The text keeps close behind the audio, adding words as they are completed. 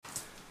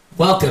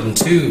Welcome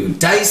to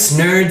Dice,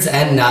 Nerds,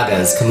 and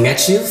Nagas, coming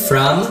at you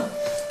from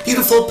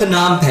beautiful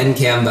Phnom Penh,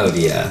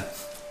 Cambodia.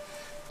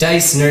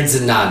 Dice, Nerds,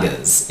 and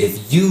Nagas,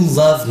 if you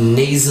love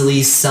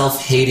nasally,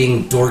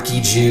 self-hating,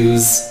 dorky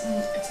Jews,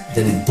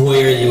 then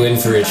boy are you in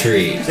for a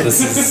treat.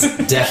 This is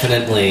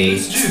definitely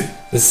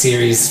the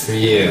series for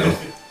you.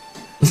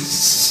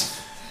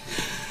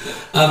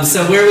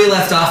 So where we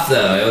left off,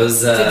 though, it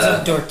was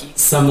a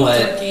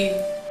somewhat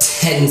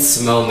tense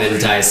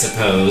moment, I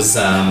suppose.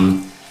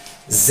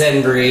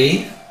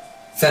 Zenbri,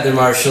 Feather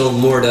Marshal,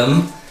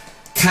 Mordum,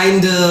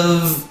 kind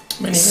of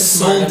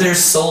sold their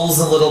souls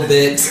a little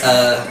bit,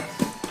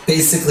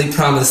 basically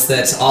promised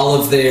that all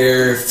of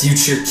their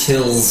future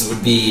kills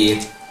would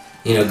be,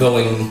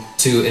 going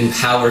to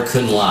empower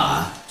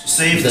Kunla. To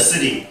save the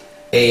city.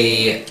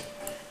 A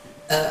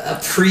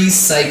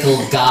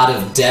pre-cycle god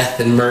of death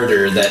and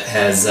murder that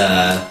has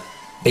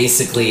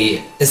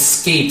basically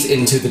escaped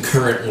into the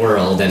current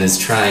world and is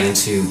trying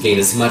to gain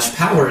as much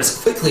power as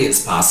quickly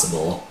as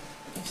possible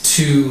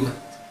to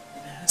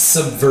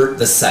subvert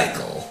the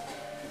cycle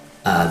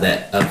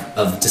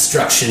of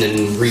destruction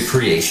and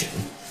recreation.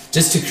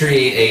 Just to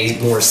create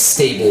a more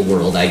stable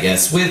world, I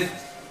guess, with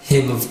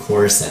him, of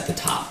course, at the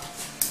top.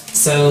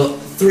 So,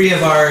 3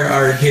 of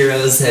our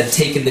heroes had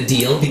taken the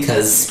deal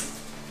because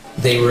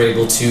they were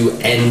able to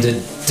end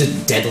a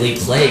deadly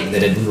plague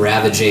that had been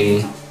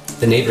ravaging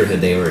the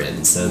neighborhood they were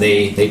in. So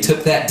they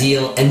took that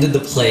deal, ended the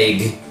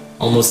plague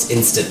almost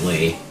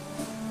instantly,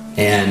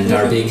 and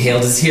are being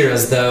hailed as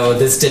heroes, though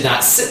this did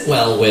not sit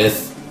well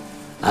with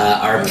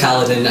our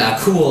paladin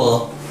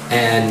Akul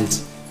and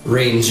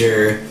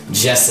ranger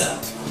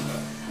Jessup,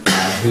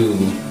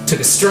 who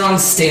took a strong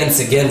stance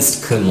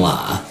against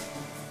Kunla,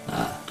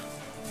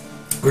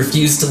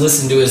 refused to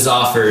listen to his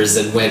offers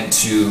and went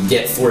to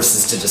get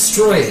forces to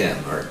destroy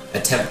him, or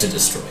attempt to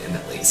destroy him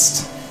at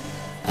least.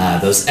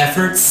 Those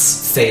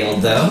efforts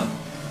failed, though,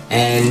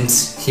 and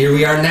here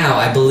we are now.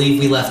 I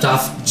believe we left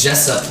off,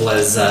 Jessup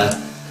was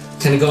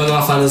kind of going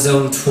off on his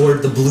own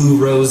toward the Blue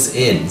Rose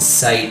Inn,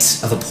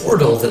 site of a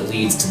portal that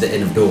leads to the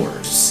Inn of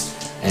Doors,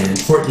 an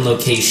important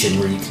location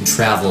where you can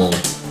travel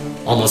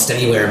almost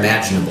anywhere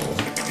imaginable.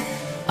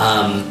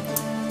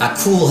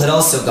 Akul had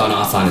also gone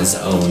off on his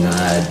own,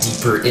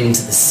 deeper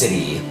into the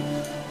city.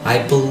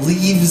 I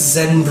believe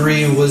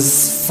Zenbri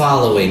was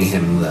following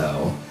him,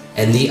 though,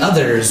 and the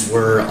others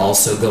were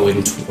also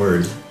going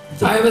toward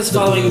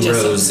the Blue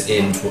Rose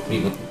Inn,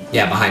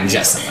 behind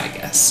Jessup, I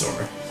guess,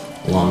 or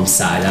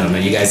alongside. I don't know,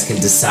 you guys can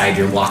decide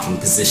your walking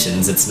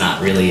positions. It's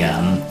not really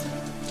a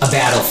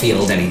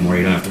battlefield anymore.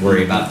 You don't have to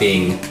worry about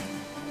being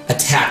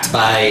attacked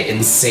by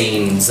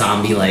insane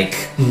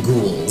zombie-like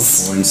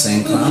ghouls. Or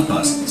insane clown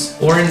posses.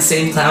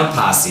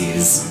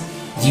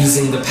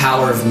 Using the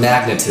power of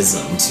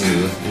magnetism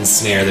to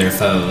ensnare their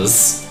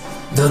foes.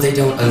 Though they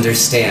don't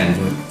understand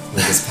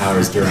what his power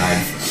is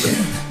derived from.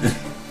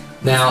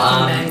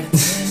 Now,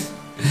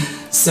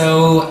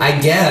 so I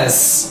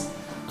guess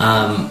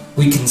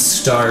we can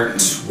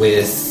start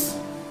with...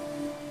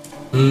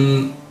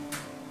 we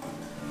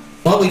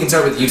can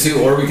start with you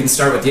two, or we can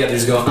start with the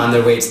others going on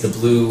their way to the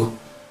Blue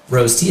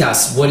Rose Tea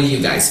House. What do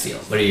you guys feel?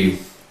 What do you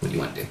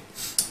want to do?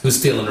 Who's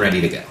feeling ready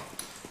to go?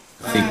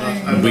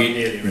 I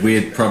think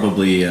we'd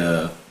probably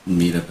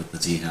meet up at the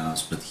tea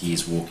house, but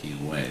he's walking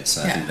away,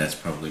 so I think that's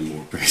probably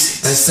more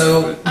crazy.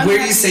 So, where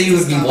do you say you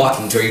would be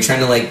walking to? Are you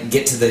trying to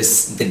get to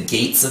the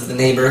gates of the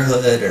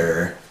neighborhood,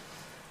 or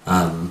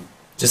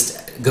just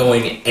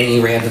going any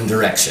random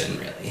direction,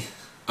 really?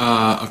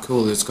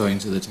 Akul is going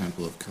to the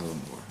Temple of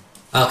Kalamor.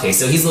 Okay,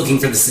 so he's looking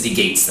for the city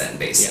gates then,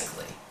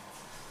 basically.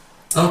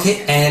 Yeah.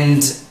 Okay,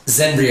 and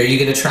Zenbri, are you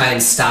going to try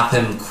and stop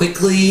him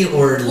quickly,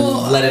 or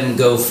let him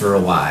go for a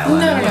while?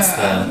 No.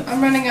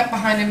 I'm running up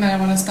behind him, and I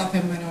want to stop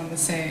him, and I want to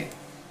say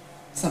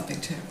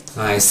something to him.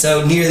 Alright,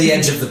 so near the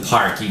edge of the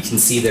park, you can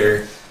see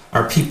there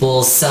are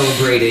people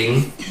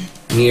celebrating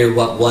near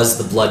what was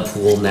the blood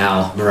pool,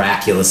 now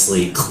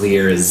miraculously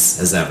clear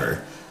as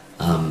ever.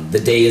 The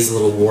day is a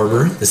little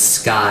warmer, the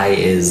sky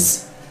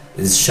is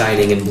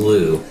shining in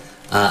blue.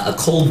 A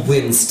cold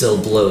wind still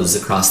blows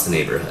across the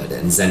neighborhood,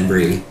 and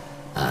Zenbri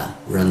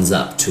runs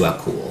up to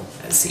Akul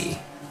as he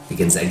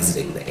begins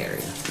exiting the area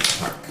of the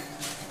park.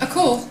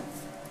 Akul,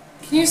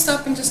 can you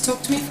stop and just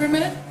talk to me for a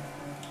minute?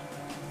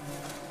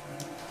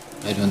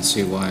 I don't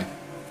see why.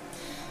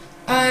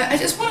 I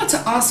just wanted to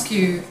ask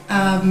you,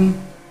 I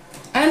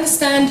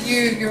understand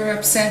you're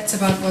upset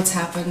about what's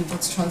happened,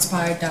 what's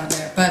transpired down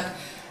there, but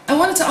I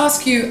wanted to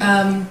ask you,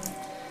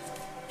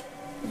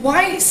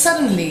 why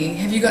suddenly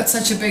have you got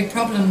such a big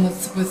problem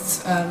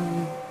with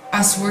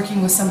us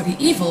working with somebody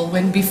evil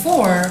when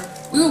before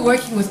we were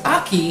working with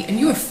Aki and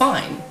you were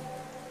fine?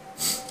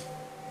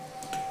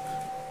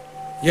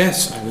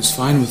 Yes, I was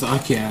fine with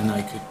Aki and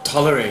I could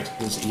tolerate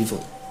his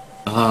evil.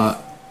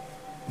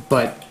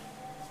 But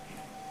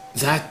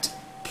that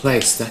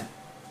place, that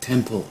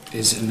temple,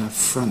 is an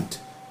affront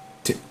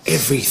to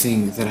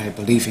everything that I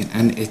believe in,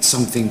 and it's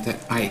something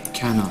that I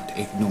cannot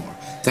ignore.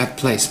 That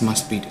place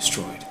must be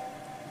destroyed.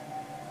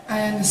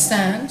 I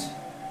understand,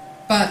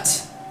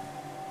 but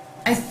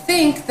I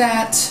think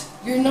that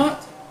You're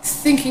not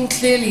thinking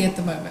clearly at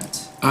the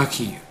moment.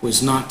 Aki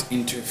was not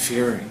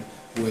interfering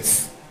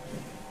with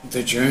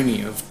the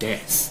journey of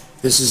death.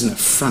 This is an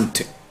affront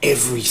to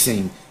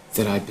everything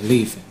that I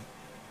believe in.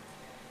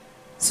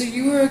 So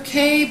you were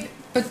okay,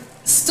 but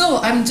still,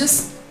 I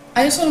just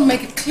want to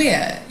make it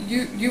clear.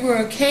 You were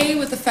okay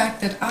with the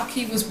fact that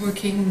Aki was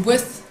working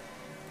with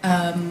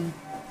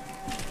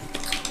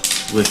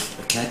With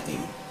a cat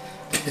demon.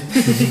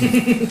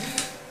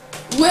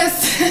 with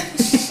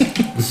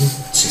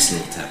Just a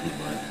little tap in the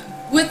butt.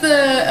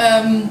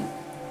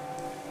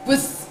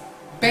 with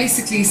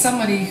basically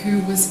somebody who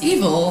was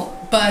evil,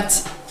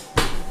 but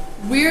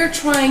we're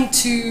trying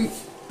to.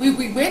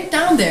 We went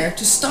down there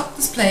to stop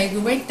this plague. We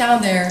went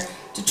down there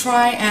to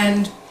try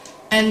and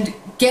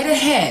get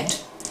ahead.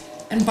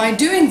 And by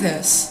doing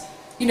this,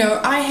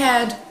 I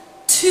had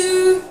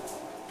 2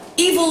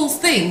 evil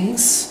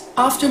things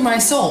after my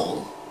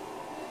soul.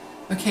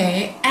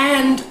 Okay,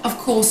 and of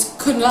course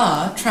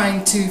Kun-La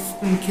trying to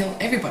kill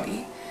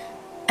everybody.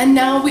 And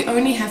now we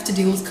only have to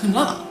deal with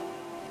Kun-La.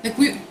 Like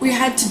we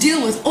had to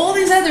deal with all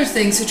these other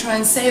things to try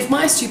and save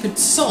my stupid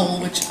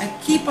soul, which I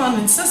keep on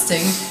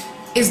insisting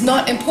is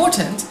not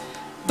important.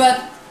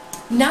 But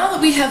now that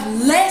we have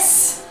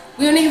less,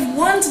 we only have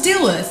 1 to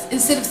deal with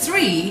instead of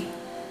 3.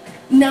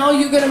 Now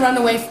you're going to run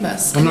away from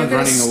us. I'm and not you're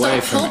running stop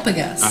away from helping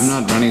us. I'm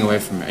not running away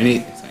from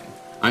anything.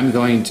 I'm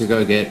going to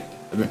go get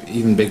an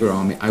even bigger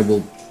army. I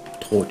will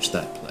torch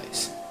that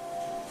place.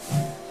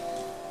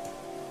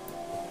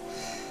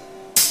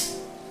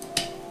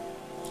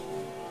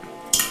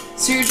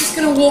 So you're just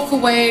going to walk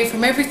away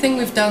from everything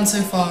we've done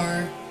so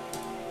far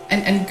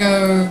and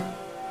go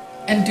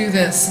and do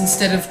this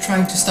instead of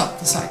trying to stop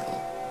the cycle.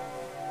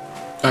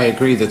 I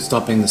agree that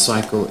stopping the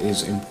cycle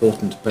is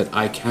important, but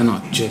I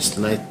cannot just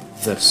let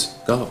this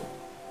go.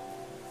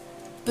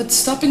 But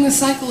stopping the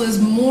cycle is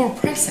more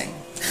pressing.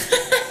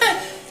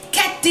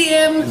 Cat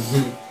DM!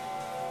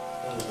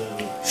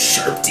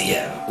 Sharp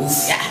DM.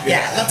 Oof.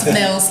 Yeah, lots of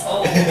nails.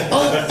 Oh.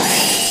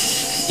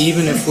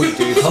 Even if we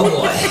do,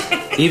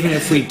 even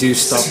if we do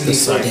stop the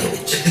cycle,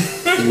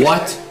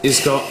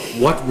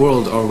 what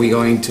world are we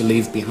going to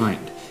leave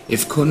behind?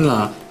 If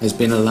Kun-La has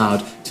been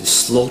allowed to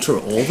slaughter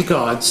all the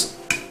gods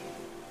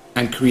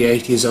and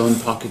create his own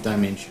pocket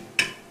dimension,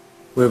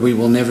 where we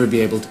will never be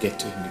able to get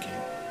to him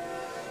again.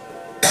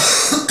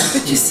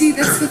 But you see,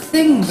 that's the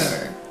thing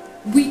though.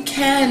 We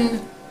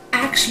can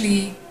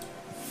actually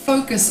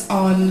focus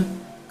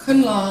on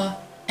Kun-La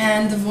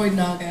and the Void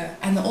Naga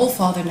and the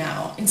Allfather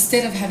now,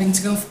 instead of having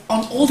to go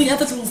on all the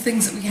other little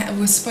things that we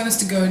were supposed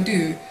to go and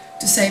do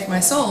to save my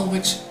soul,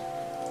 which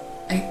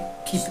I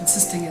keep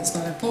insisting is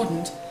not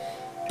important.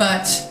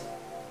 But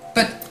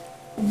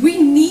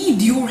we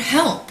need your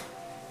help.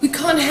 We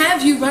can't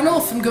have you run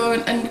off and go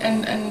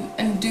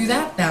and do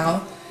that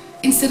now,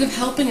 instead of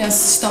helping us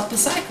stop the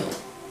cycle.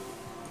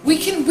 We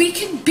can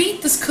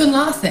beat this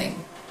Kun-La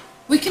thing.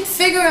 We can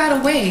figure out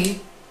a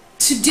way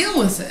to deal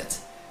with it.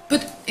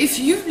 But if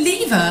you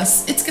leave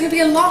us, it's going to be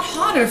a lot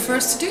harder for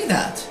us to do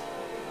that.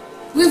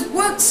 We've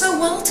worked so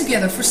well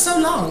together for so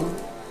long.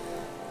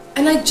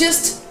 And I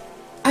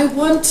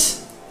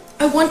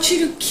want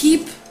you to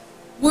keep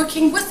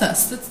working with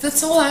us.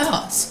 That's all I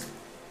ask.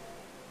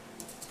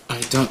 I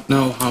don't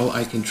know how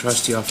I can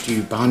trust you after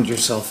you bound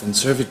yourself in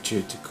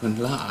servitude to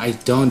Kun-La. I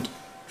don't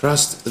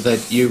trust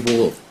that you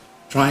will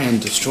try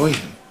and destroy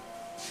him.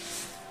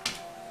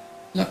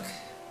 Look,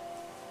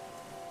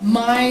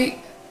 my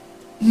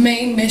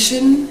main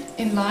mission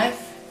in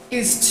life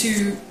is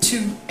to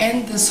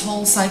end this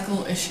whole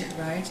cycle issue,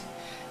 right?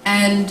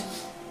 And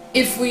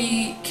if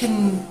we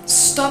can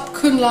stop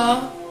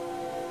Kun-La,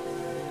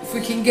 if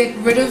we can get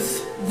rid of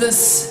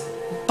this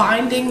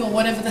binding or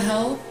whatever the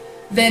hell,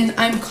 then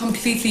I'm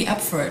completely up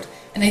for it.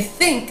 And I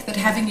think that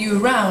having you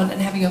around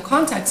and having your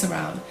contacts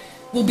around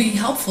will be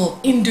helpful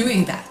in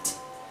doing that.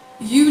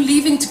 You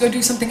leaving to go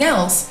do something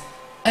else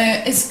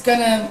is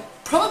gonna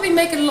probably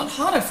make it a lot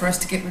harder for us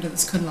to get rid of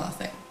this Kun-La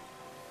thing.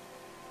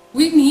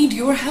 We need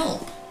your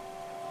help.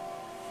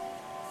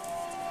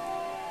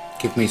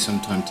 Give me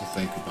some time to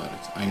think about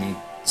it. I need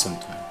some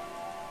time.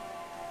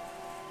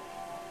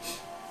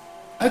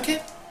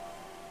 Okay.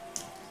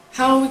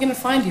 How are we gonna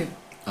find you?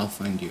 I'll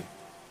find you.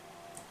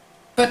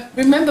 But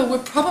remember, we're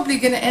probably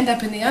going to end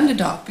up in the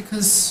Underdark,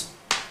 because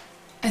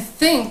I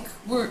think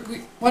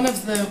one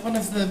of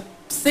the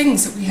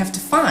things that we have to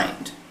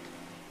find,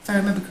 if I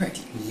remember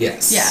correctly.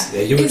 Yes.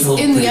 Yeah. You were is told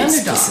in pretty the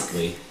Underdark.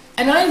 explicitly.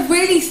 And I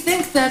really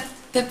think that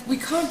we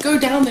can't go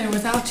down there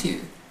without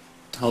you.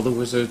 Tell the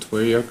wizards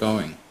where you're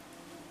going.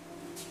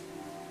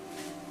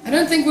 I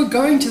don't think we're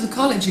going to the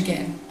college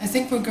again. I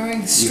think we're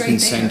going straight You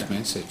can there. send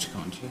message,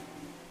 can't you?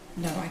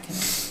 No, I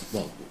cannot.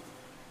 Well,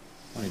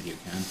 one of you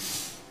can.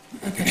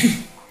 Okay.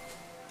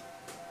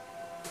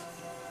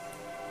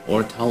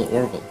 Or tell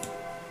Orville.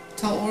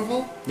 Tell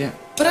Orville? Yeah.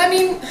 But I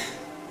mean,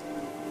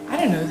 I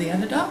don't know the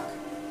Underdark.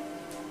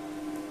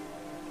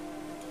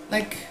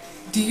 Like,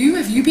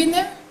 have you been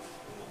there?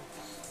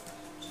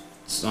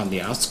 It's on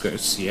the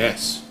outskirts,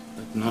 yes.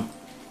 But not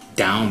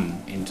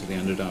down into the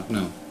Underdark,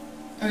 no.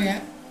 Oh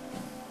yeah.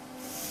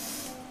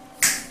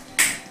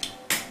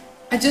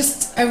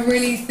 I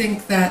really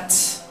think that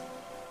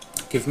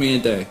Give me a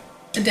day.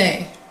 a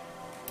day.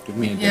 Give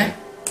me a day. Yeah?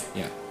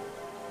 Yeah.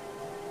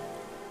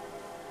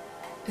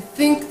 I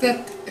think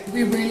that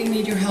we really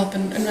need your help,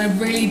 and I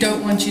really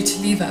don't want you to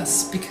leave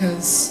us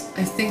because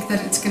I think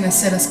that it's gonna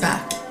set us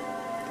back.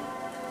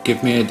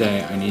 Give me a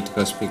day. I need to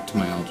go speak to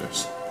my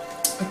elders.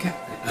 Okay.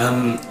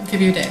 I'll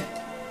give you a day.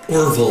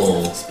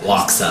 Orville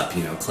walks up,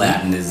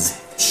 clad in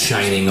his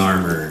shining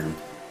armor, and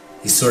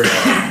he sort of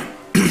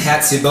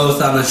pats you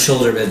both on the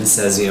shoulder and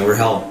says, we're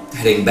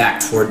heading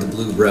back toward the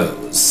Blue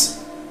Rose.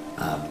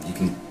 You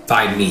can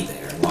find me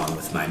there along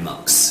with my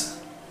monks.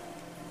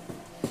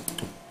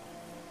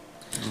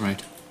 All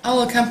right.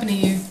 I'll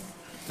accompany you.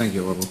 Thank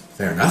you, Orville.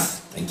 Fair enough.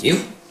 Thank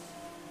you.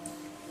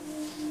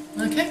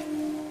 Okay.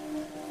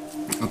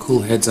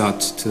 Akul heads out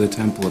to the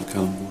temple of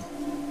Kalamvur.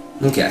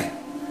 Okay.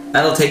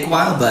 That'll take a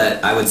while,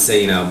 but I would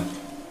say,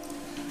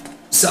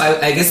 So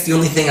I guess the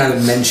only thing I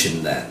would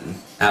mention then,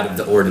 out of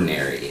the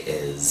ordinary,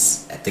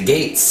 is at the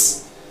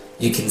gates,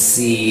 you can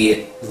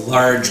see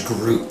large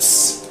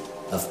groups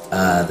of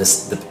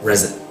the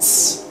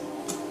residents,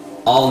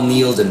 all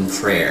kneeled in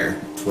prayer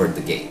toward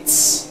the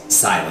gates,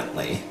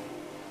 silently.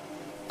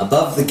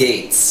 Above the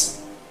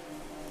gates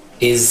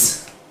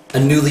is a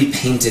newly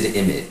painted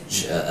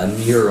image, a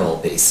mural,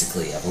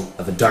 basically,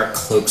 of a dark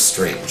cloaked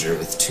stranger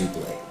with two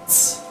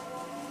blades.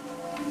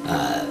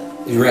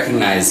 You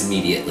recognize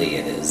immediately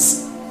it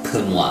is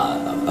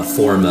Kunwa, a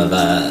form of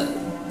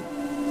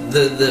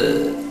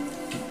the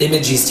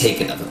image he's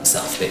taken of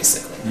himself,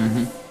 basically.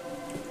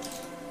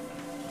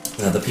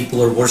 The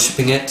people are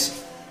worshipping it,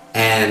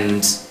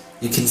 and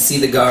you can see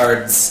the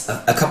guards,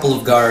 a couple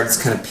of guards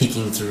kind of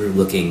peeking through,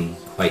 looking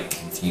quite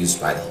confused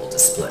by the whole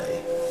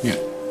display. Yeah.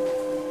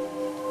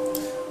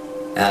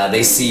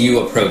 They see you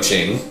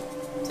approaching.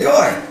 Say,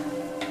 "Oi!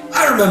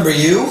 I remember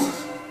you!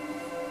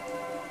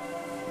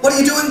 What are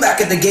you doing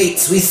back at the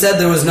gates? We said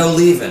there was no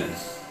leaving."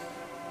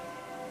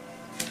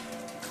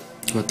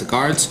 What, the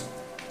guards?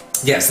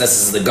 Yes, this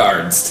is the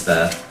guards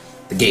to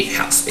the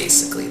gatehouse,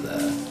 basically,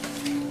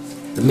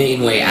 the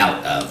main way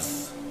out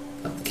of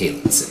the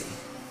Kalen city.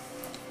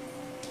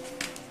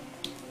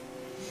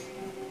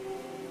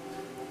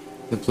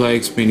 The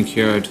plague's been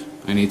cured.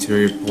 I need to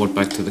report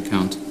back to the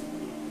Count.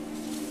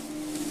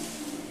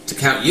 To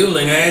Count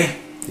Yuling, eh?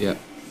 Yeah.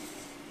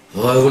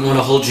 Well, I wouldn't want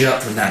to hold you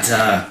up from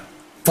that.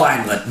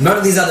 Fine, but none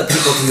of these other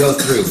people can go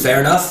through. Fair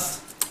enough?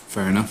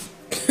 Fair enough.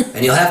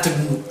 And you'll have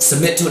to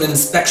submit to an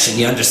inspection,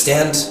 you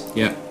understand?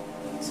 Yeah.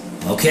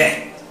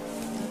 Okay.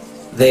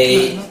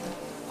 They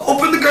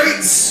open the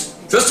gates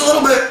just a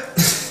little bit.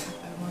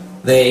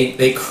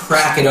 They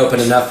crack it open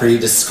enough for you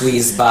to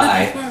squeeze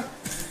by.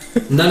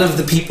 None of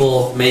the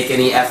people make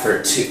any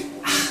effort to.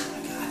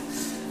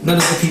 None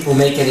of the people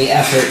make any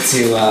effort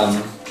to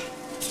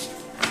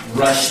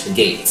rush the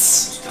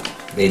gates.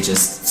 They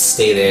just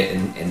stay there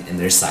in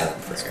their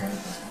silent prayer.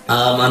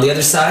 On the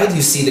other side,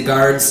 you see the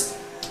guards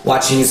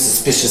watching you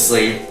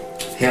suspiciously,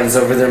 hands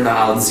over their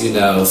mouths,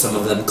 some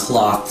of them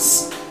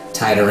cloths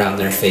tied around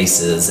their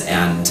faces,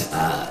 and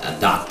a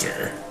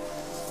doctor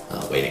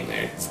waiting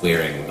there. He's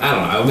wearing, I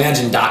don't know, I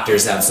imagine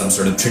doctors have some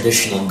sort of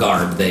traditional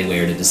garb they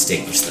wear to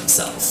distinguish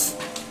themselves.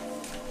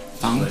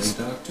 Thongs?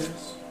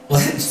 Doctors?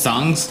 What?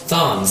 Thongs?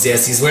 Thongs,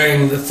 yes, he's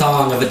wearing the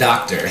thong of a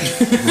doctor.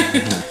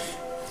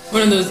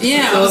 One of those,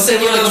 yeah. One of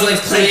those like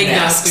plague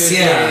masks. doctors,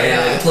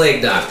 Yeah,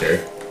 plague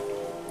doctor.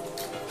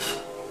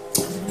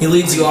 He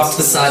leads you off to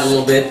the side a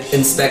little bit,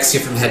 inspects you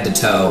from head to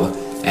toe,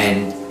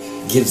 and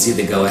gives you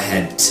the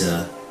go-ahead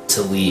to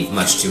leave,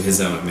 much to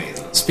his own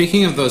amazement.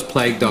 Speaking of those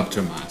plague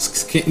doctor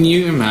masks, can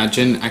you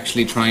imagine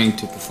actually trying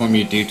to perform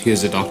your duty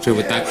as a doctor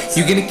with that?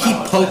 You're gonna keep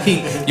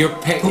poking your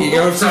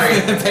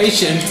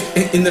patient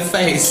in the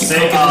face.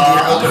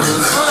 However,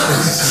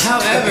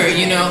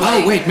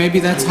 Oh wait, maybe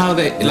that's how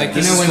they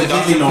when the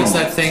doctor puts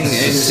that thing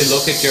to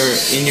look at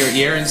in your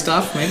ear and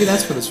stuff. Maybe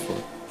that's what it's for.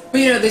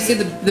 well, they say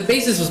the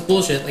basis was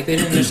bullshit. Like they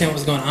didn't understand what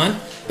was going on,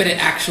 but it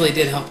actually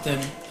did help them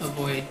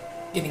avoid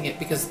getting it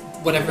because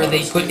whatever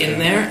they put in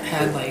there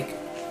had like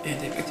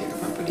antibacterial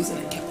properties and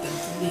it kept them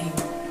from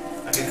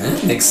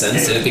being. Makes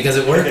sense, because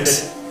it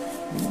worked.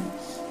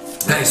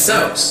 Nice,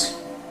 so.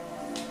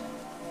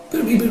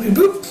 Boop, boop, boop,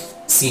 boop.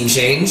 Scene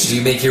change.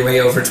 You make your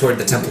way over toward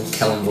the Temple of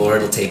Kelemvor.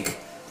 It'll take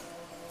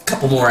a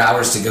couple more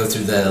hours to go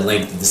through the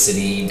length of the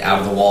city, out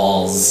of the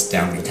walls,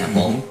 down to the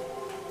temple.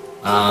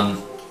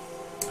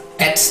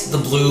 At the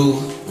Blue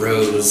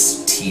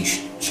Rose Tea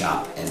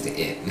Shop and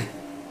Inn,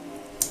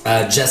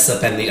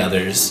 Jessup and the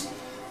others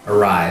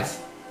arrive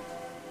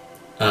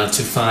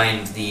to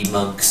find the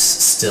monks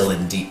still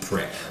in deep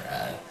prayer,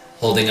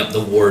 holding up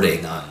the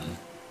warding on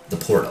the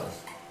portal.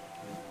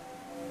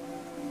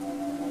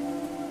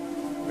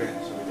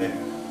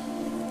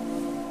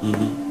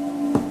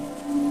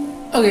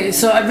 Okay,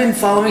 so I've been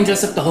following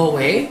Jessup the whole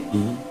way,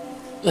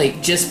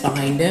 like just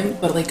behind him,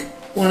 but like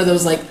one of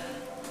those like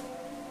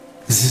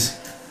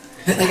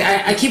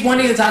I keep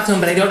wanting to talk to him,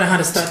 but I don't know how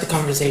to start the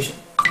conversation.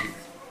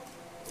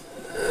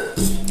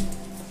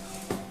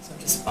 So I'm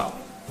just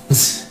following.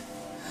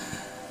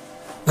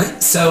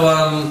 Right,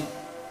 so,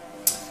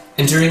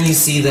 Entering, you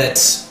see that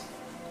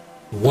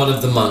one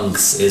of the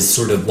monks is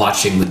sort of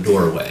watching the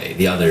doorway.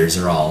 The others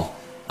are all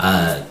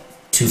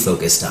too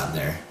focused on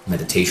their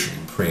meditation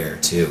and prayer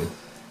to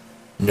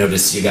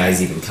notice you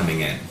guys even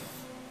coming in.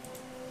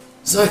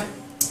 So,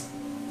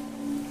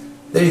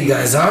 there you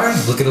guys are,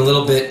 looking a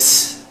little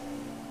bit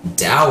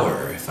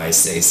dour, if I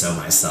say so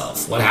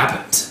myself. What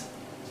happened?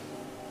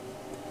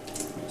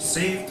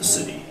 Save the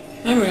city.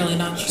 I'm really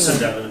not sure.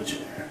 Sit down in a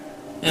chair.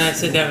 And I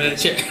sit down in a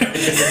chair.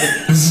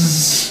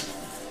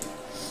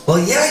 Well,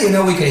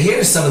 yeah, we could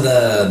hear some of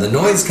the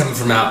noise coming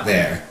from out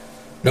there.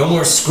 No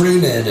more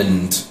screaming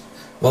and,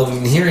 well,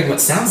 we've been hearing what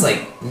sounds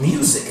like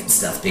music and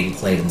stuff being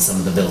played in some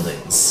of the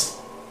buildings.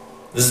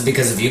 This is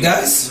because of you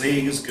guys?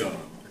 Plague is gone.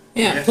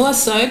 Yeah,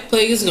 plus side,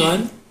 plague is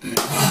gone.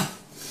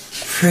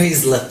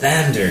 Praise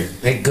Lathander.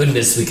 Thank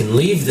goodness we can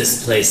leave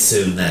this place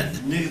soon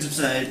then. Negative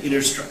side,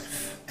 inner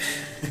strife.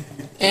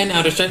 And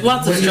outer stripe.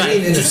 Lots of What do you stripe.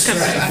 mean inner Just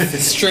kind of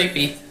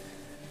stripey.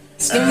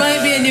 There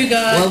might be a new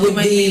god. well, He would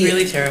might be be-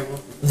 really terrible.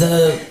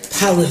 The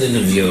paladin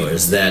of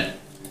yours, that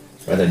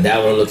rather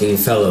dour-looking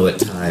fellow at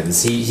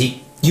times,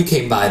 you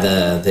came by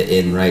the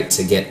inn, right,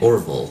 to get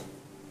Orville?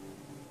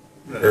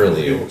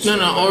 Earlier.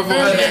 No, Orville.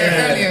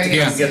 Earlier, To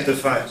yes. get the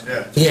fight,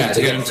 yeah. Yeah,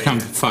 To get him to come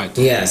fight.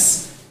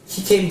 Yes.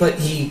 He came, but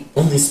he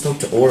only spoke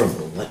to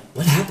Orville.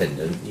 What happened?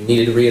 You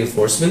needed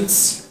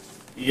reinforcements?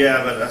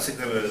 Yeah, but I think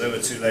they were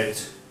too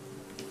late.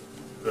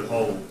 The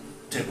whole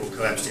temple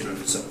collapsed in on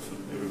itself and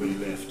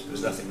everybody left.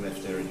 There's nothing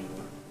left there anymore.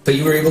 But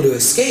you were able to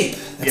escape.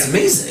 That's Yeah.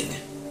 amazing.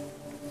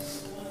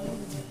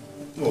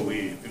 Well,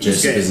 we Jesse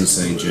escaped. isn't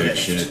saying We jack left.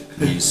 shit.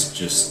 He's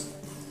just.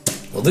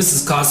 Well, this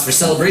is cause for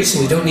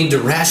celebration. We don't need to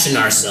ration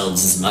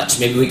ourselves as much.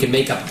 Maybe we can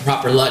make up a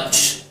proper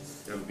lunch.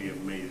 That would be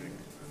amazing.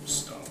 I'm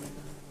starving.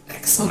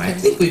 Excellent. I Okay.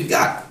 think we've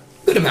got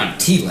a good amount of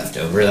tea left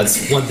over.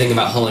 That's one thing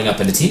about hauling up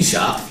at a tea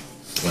shop.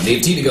 Plenty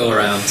of tea to go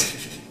around.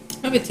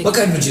 I would take What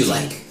kind would you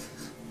like?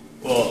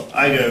 Well,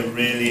 I go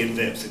really in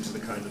depth into the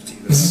kind of tea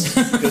that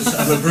I like, because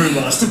I'm a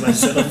brewmaster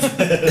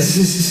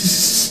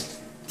myself.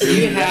 Do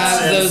you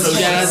have those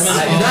jasmine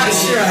I'm not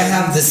balls? sure I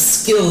have the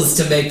skills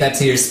to make that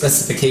to your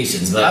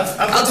specifications, but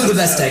I'll do the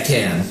best I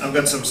can. I've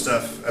got some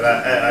stuff, and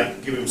I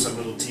give him some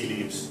little tea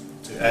leaves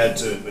to add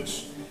to it,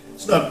 which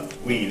it's not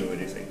weed or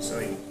anything. So I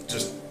mean,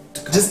 just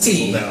to calm Just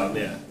tea. people down,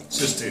 yeah. It's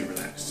just to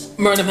relax.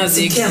 Murden has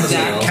the Some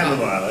chamomile. exact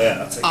Chamomile, yeah.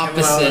 I'll take chamomile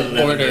opposite and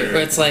order, lavender.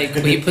 where it's like,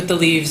 will you put the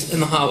leaves in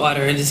the hot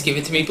water and just give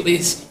it to me,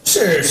 please?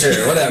 Sure,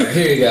 whatever.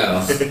 Here you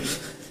go.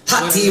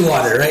 Hot tea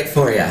water, right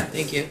for you.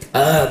 Thank you.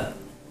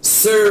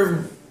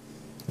 Sir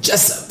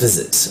Jessup, is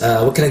it?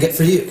 What can I get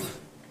for you?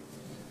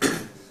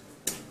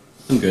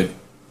 I'm good.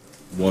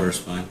 Water's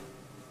fine.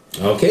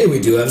 Okay, we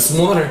do have some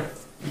water.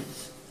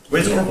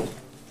 Where's Orville?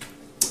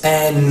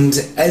 And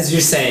as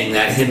you're saying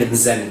that, him and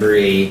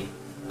Zenbury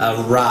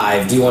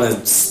arrived. Do you want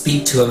to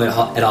speak to him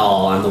at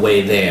all on the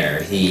way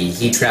there?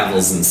 He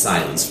travels in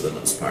silence for the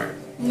most part.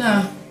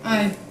 No,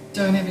 I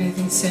don't have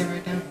anything to say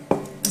right now.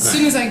 As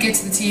soon as I get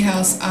to the tea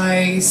house,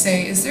 I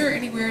say, is there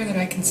anywhere that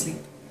I can sleep?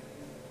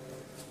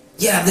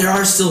 Yeah, there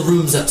are still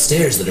rooms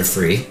upstairs that are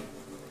free.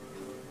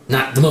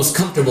 Not the most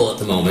comfortable at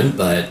the moment,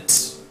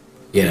 but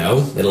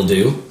it'll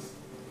do.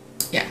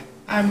 Yeah,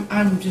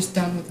 I'm just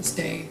done with this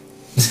day.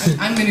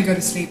 I'm gonna go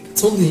to sleep.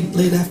 It's only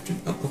late after.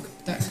 Oh, okay.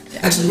 Yeah.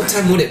 Actually, what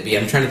time would it be?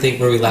 I'm trying to think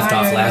where we left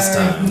off last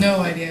I have time. no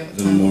idea what In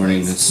the time it morning,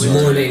 was. it's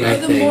Morning, I Oh,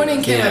 the think.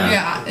 morning came yeah. up.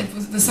 Yeah, it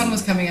was, the sun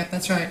was coming up.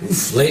 That's right.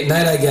 Late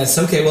night, I guess.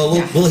 Okay, well,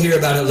 Yeah. we'll hear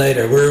about it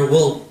later.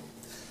 We'll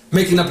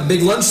making up a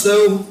big lunch,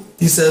 though.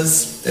 He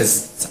says.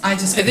 So I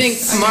think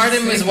just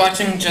Martin was think-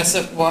 watching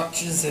Jessup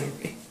watch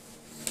Zimri.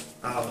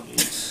 I'll eat.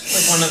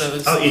 Like one of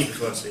those. I'll eat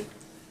before I sleep.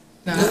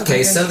 No,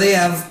 Okay, so they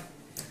have,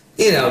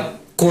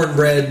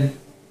 cornbread,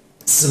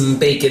 some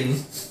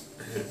bacon,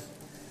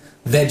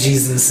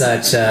 veggies and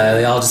such.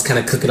 They all just kind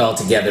of cook it all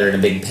together in a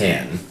big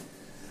pan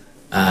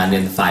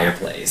near the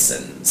fireplace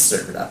and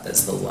serve it up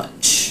as the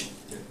lunch.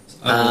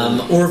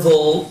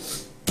 Orville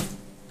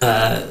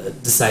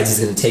decides he's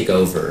going to take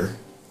over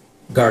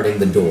guarding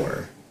the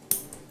door.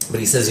 But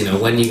he says,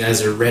 when you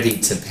guys are ready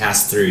to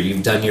pass through,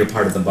 you've done your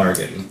part of the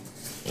bargain.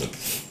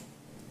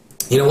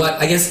 You know what?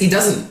 I guess he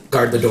doesn't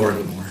guard the door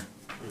anymore.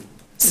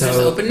 Is it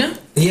open now?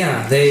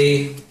 Yeah,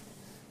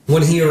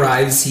 when he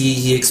arrives,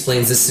 he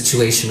explains the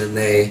situation and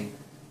they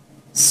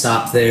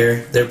stop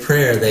their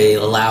prayer. They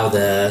allow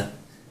the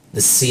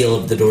seal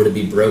of the door to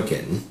be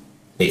broken.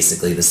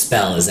 Basically, the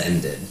spell is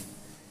ended.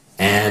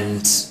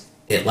 And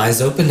it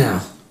lies open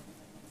now.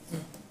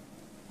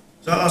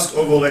 So I asked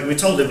Orville, we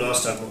told him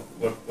last time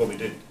what we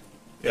did.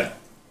 Yeah.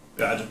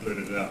 Yeah, I just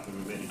blurted it out.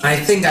 And we made each I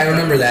think I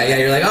remember that. Yeah,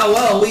 you're like, oh,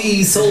 well,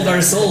 we sold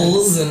our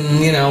souls and,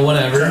 So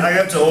whatever. I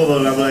go up to Orville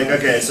and I'm like,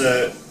 okay,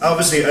 so I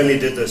obviously only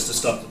did this to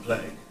stop the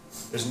plague.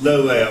 There's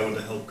no way I want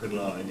to help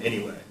Kunla in any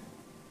way.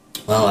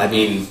 Well, I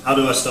mean, How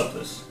do I stop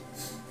this?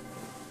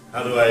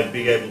 How do I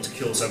be able to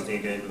kill something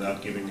again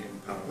without giving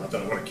him power? Not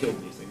that I want to kill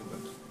anything,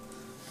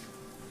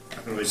 but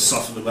I can always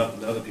soften them up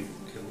and other people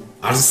can kill them.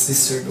 honestly,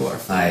 Sir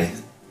Dwarf,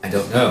 I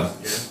don't know.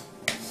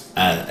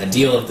 Yeah. A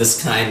deal of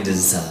this kind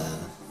is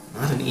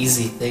not an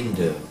easy thing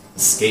to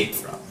escape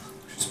from.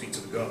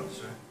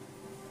 gods, right?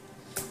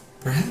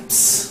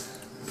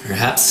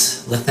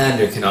 Perhaps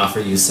Lathander can offer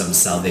you some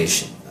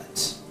salvation,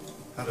 but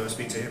How do I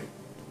speak to him?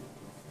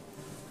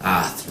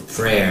 through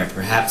prayer.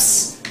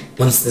 Perhaps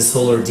once this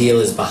whole ordeal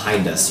is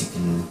behind us, you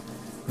can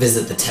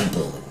visit the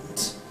temple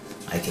and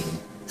I can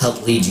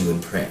help lead you in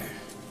prayer.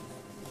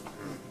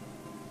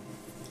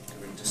 A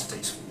very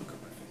distasteful look on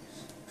my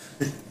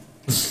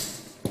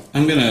face.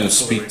 I'm gonna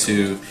speak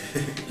to.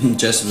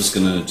 Jessup is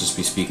gonna just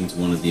be speaking to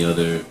one of the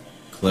other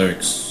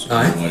clerics or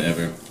Alright.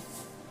 whatever.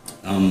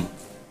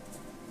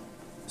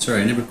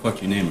 Sorry, I never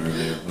caught your name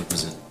earlier. What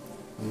was it?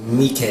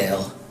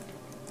 Mikael.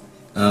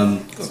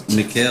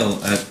 Mikhail.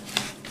 I was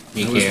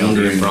Mikhail,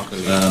 wondering.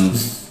 broccoli.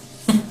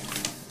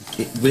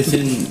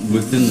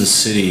 Within the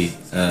city,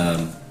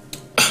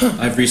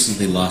 I've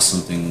recently lost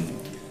something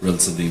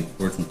relatively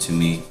important to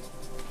me.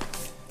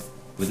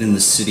 Within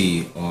the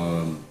city,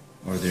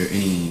 are there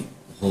any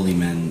holy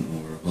men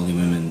or holy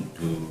women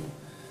who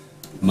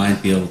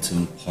might be able to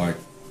impart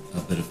a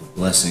bit of a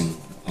blessing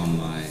upon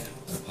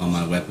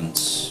my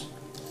weapons?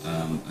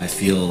 I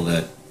feel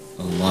that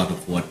a lot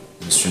of what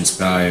has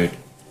transpired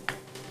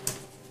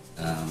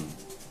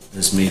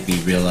has made me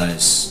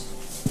realize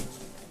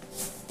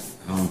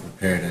how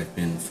unprepared I've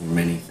been for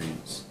many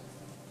things.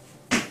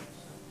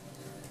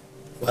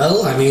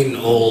 Well, I mean,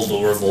 old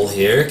Orville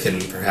here can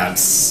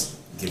perhaps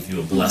give you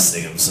a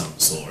blessing of some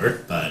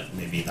sort, but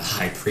maybe the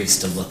High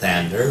Priest of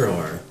Lathander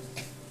or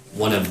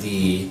one of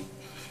the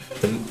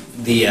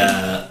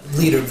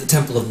leader of the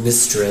Temple of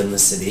Mystra in the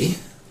city.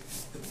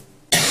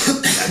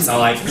 That's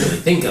all I can really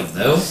think of,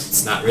 though.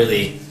 It's not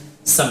really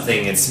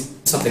something. It's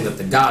something that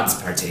the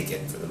gods partake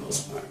in for the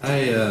most part.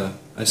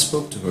 I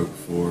spoke to her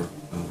before,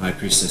 High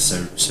Priestess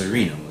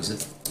Serena, was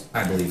it?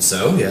 I believe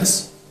so.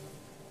 Yes.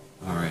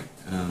 All right.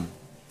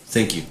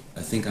 Thank you.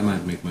 I think I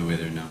might make my way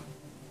there now.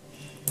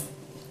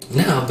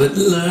 Now, but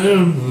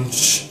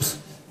lunch.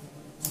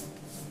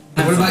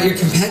 What about your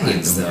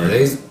companions, though?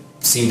 They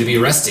seem to be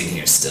resting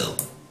here still.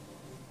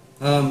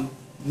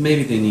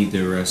 Maybe they need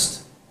their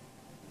rest.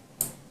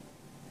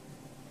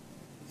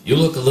 You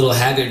look a little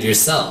haggard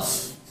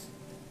yourself.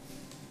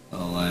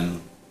 Well,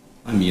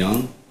 I'm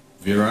young,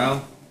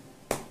 virile.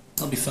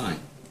 I'll be fine.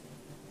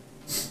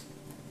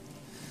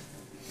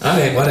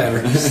 Okay, whatever.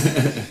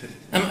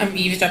 I'm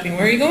eavesdropping.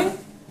 Where are you going?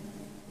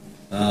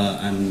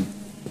 I'm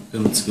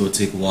going to go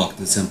take a walk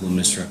to the Temple of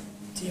Mystra.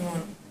 Do you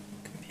want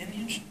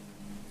companionship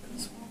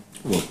as well?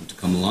 You're welcome to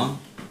come along.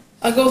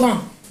 I'll go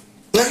along.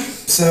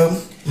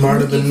 So,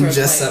 Martin Looking for a and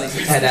Jessup fight,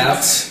 like, head out.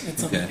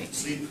 It's Okay. okay.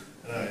 Sleep,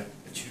 and I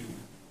attune.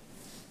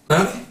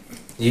 Okay.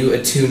 You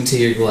attune to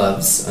your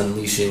gloves,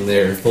 unleashing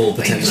their full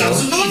potential.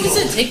 gloves. How long does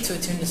it take to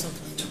attune to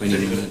something? 20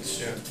 minutes.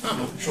 Yeah.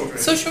 Oh. Short range.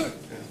 So short.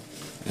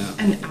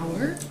 An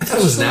hour? I thought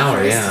it was an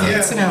hour, yeah. Yeah.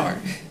 It's an hour.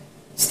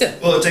 Still,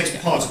 Well, it takes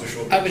part of a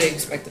short I range. would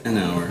expect it. An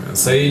hour.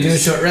 So you do a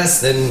short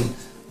rest, then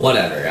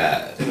whatever.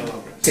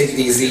 Take it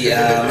easy.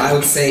 I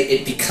would say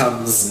it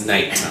becomes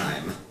nighttime.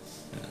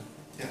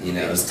 You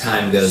know, as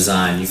time goes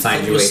on, you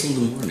find It your way. was still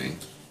the morning.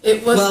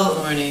 It was Well- the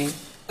morning.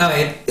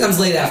 Okay, it becomes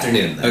late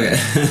afternoon. Then.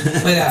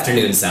 Okay. Late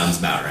afternoon sounds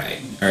about right.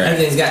 All right.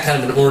 Everything's got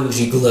kind of an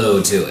orangey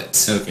glow to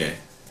it. Okay.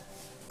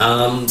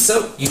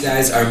 So you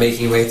guys are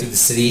making your way through the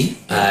city.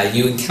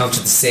 You encounter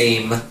the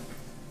same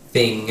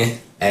thing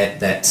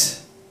that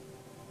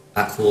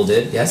Akul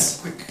did.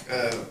 Yes. Quick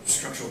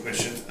structural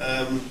question.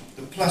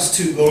 The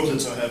 +2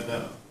 gauntlets I have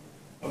now,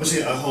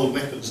 obviously I hold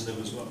weapons in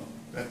them as well.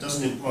 That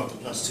doesn't impart the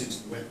 +2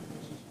 to the weapon,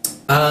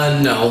 does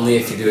it? No, only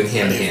if you're doing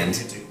hand to Only if hand.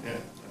 I'm hitting, yeah,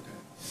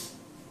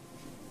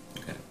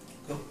 okay. Okay.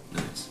 Cool.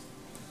 Nice.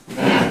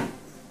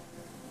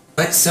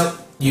 Right, so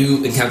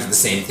you encounter the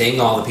same thing.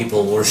 All the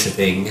people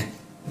worshiping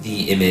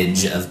the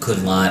image of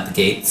Kunla at the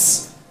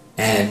gates,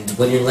 and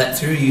when you're let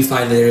through, you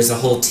find that there's a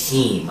whole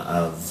team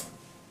of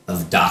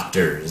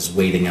doctors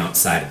waiting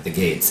outside of the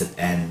gates,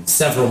 and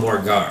several more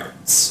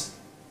guards.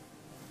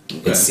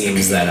 Okay. It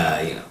seems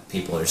that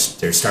people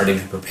they're starting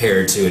to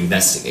prepare to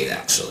investigate.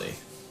 Actually,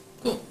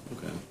 Cool.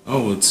 Okay.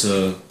 Oh, it's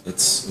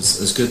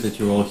good that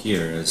you're all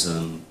here. As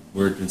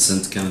word been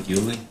sent to Count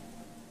Yuling.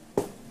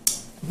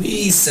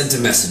 we sent a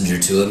messenger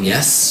to him.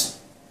 Yes,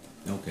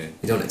 Okay.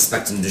 we don't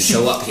expect him to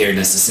show up here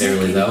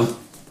necessarily, though.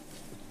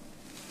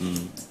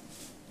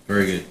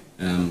 Very good.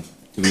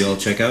 Do we all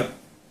check out?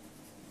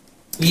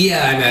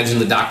 Yeah, I imagine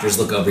the doctors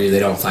look over you. They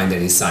don't find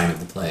any sign of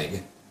the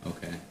plague.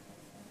 Okay.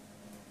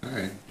 All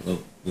right. Well,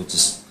 we'll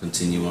just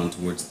continue on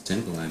towards the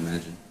temple, I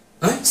imagine.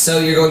 Alright, so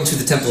you're going to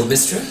the Temple of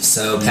Mystra.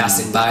 So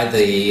passing by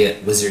the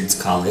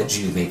Wizards College,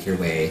 you make your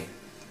way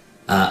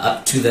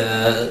up to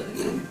the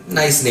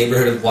nice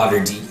neighborhood of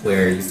Waterdeep,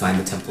 where you find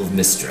the Temple of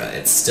Mystra.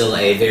 It's still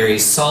a very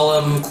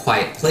solemn,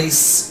 quiet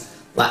place.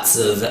 Lots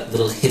of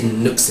little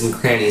hidden nooks and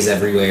crannies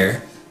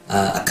everywhere.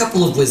 A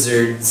couple of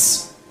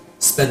wizards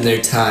spend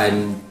their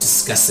time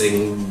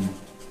discussing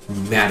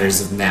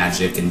matters of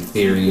magic and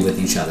theory with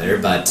each other,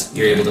 but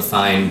you're able to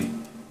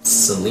find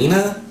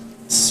Selena?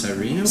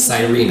 Serena?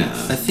 Cyrena.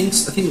 I think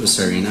it was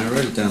Serena. I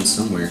wrote it down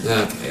somewhere.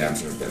 Okay, I'm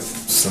sure it's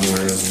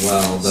somewhere as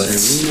well, but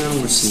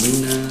Serena or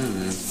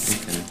Selena?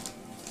 Okay.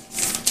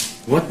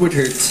 What would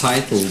her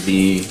title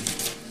be?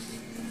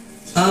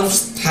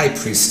 Just high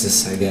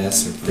priestess, I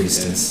guess, or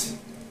priestess.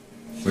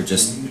 Or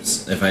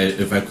just if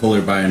I call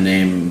her by her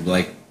name,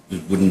 like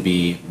it wouldn't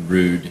be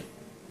rude.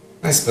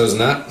 I suppose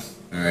not.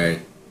 All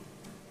right.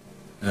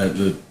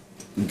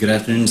 Good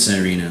afternoon,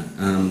 Serena.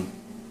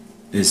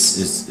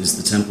 Is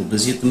the temple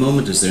busy at the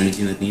moment? Is there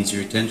anything that needs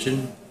your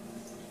attention?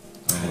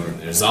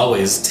 There's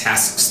always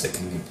tasks that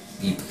can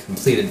be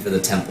completed for the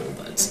temple,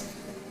 but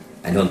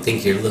I don't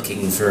think you're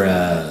looking for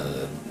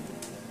a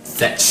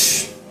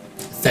fetch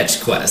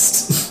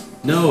quest.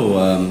 No,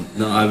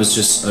 I was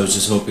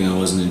just hoping I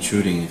wasn't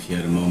intruding. If you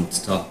had a moment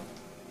to talk.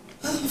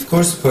 Of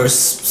course.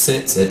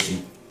 Sit.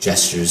 She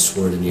gestures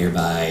toward a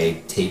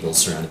nearby table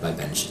surrounded by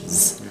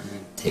benches.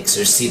 Takes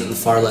her seat on the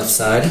far left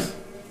side.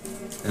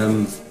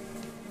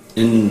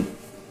 In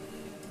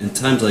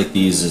times like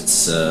these,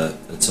 it's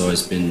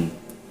always been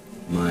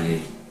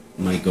my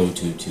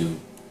go-to to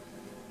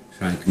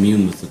try and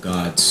commune with the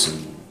gods,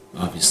 and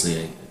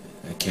obviously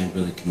I can't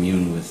really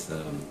commune with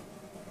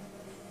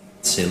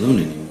Saloon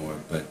anymore,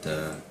 but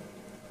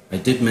I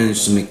did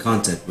manage to make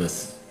contact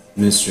with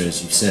Minister,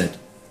 as you said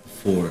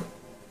before.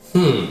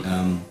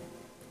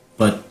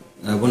 But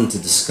I wanted to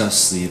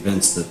discuss the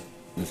events that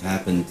have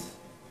happened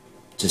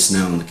just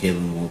now in the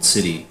Kalen Walled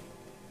City.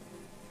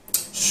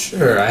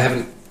 Sure, I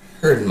haven't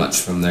heard much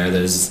from there.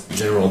 There's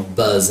general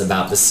buzz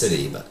about the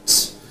city,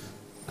 but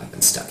I've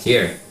been stuck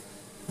here.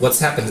 What's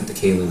happened at the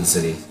Kalen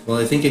city? Well,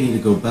 I think I need to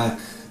go back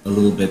a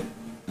little bit.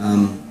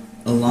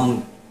 A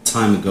long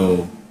time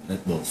ago,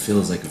 well, it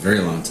feels like a very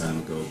long time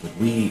ago, but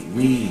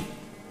we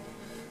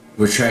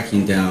were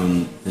tracking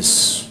down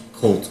this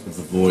cult of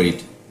the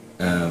Void,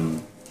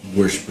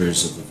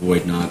 worshippers of the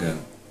Void Naga,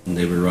 and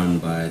they were run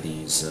by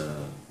these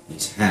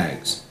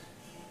hags.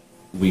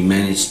 We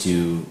managed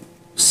to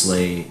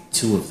slay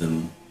 2 of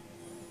them,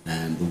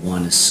 and the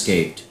one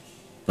escaped.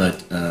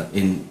 But out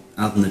in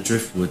the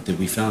Driftwood,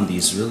 we found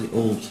these really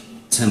old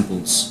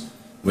temples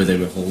where they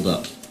were holed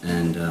up,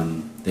 and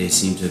they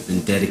seem to have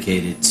been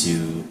dedicated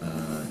to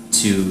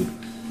 2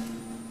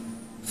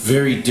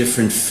 very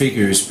different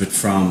figures, but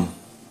from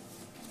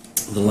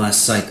the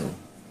last cycle.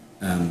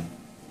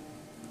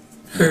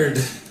 Heard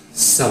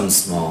some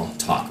small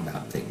talk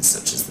about things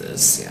such as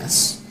this,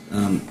 yes.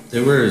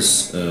 There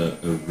was a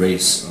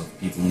race of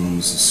people known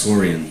as the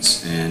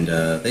Saurians, and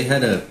they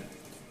had a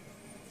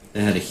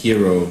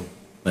hero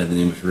by the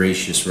name of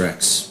Horatius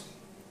Rex.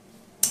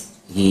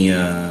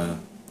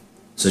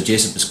 So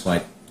Jacob is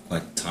quite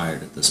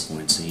tired at this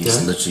point, so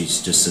he's literally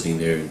just sitting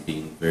there and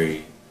being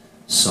very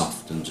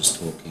soft and just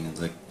talking. It's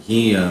like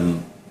he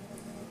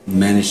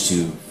managed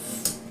to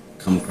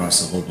come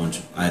across a whole bunch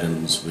of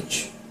items,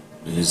 which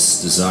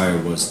his desire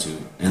was to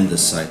end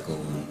this cycle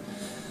and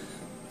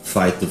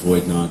fight the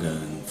Void Naga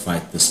and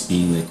fight this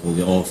being they call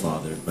the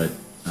Allfather. But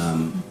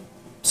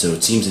so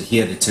it seems that he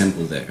had a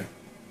temple there,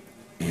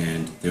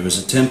 and there was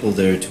a temple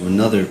there to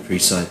another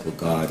pre-cycle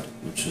god,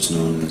 which was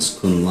known as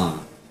Kunla.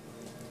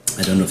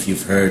 I don't know if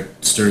you've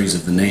heard stories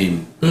of the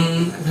name.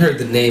 I've heard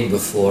the name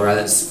before.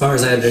 As far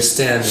as I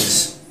understand,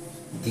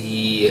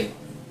 the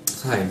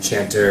high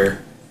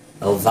enchanter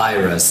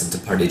Elvira sent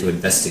a party to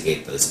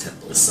investigate those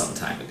temples some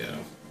time ago.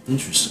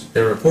 Interesting.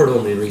 Their report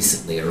only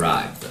recently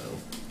arrived, though,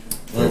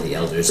 for the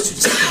elders to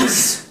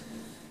discuss.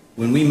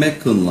 When we met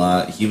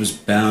Kunla, he was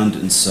bound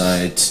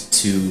inside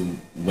 2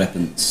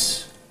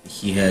 weapons.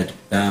 He had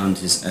bound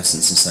his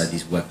essence inside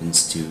these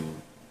weapons to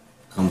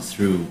come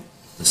through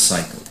the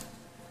cycle.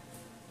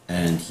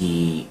 And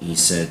he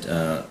said,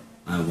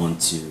 I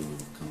want to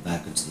come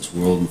back into this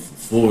world in full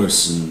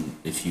force, and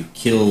if you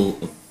kill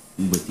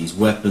with these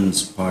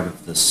weapons, part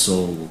of the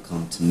soul will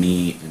come to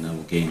me and I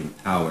will gain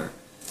power.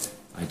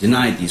 I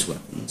denied these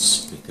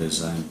weapons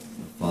because I'm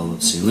a follower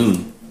of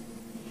Saloon.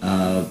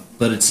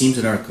 But it seems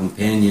that our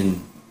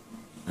companion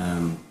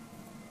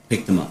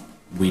picked them up.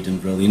 We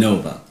didn't really know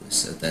about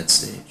this at that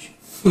stage.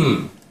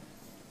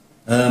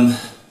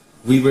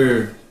 We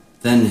were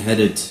then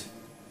headed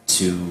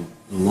to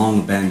the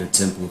long-abandoned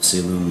temple of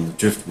Saloon in the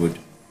Driftwood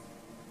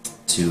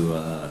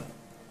to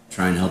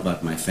try and help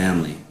out my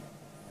family.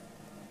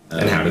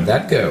 And how did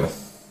that go?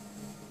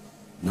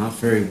 Not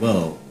very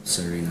well,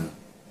 Serena.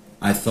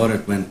 I thought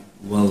it went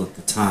well at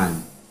the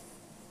time,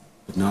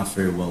 but not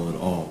very well at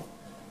all.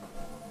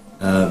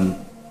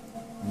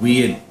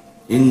 We had,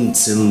 in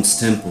Saloon's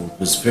temple, it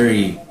was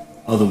very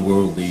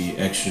otherworldly,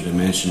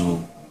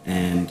 extra-dimensional,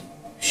 and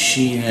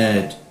she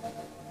had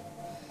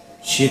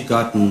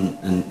gotten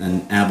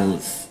an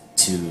aboleth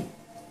to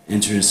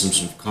enter into some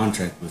sort of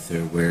contract with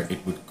her where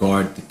it would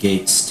guard the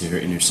gates to her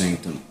inner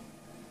sanctum.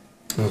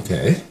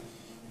 Okay.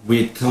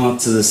 We had come up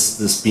to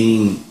this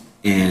being,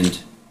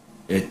 and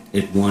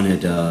it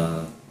wanted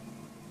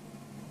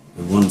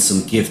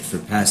some gift for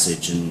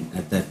passage, and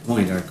at that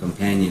point our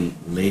companion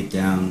laid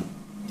down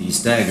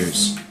these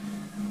daggers,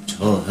 which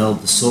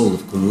held the soul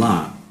of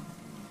Kunla.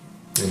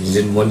 And you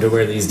didn't wonder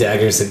where these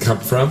daggers had come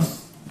from?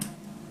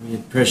 We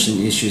had pressing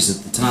issues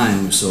at the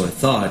time, or so I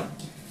thought,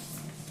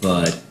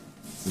 but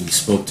we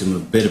spoke to him a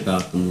bit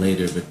about them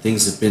later, but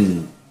things have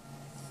been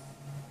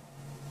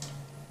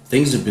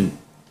things have been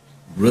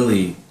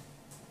really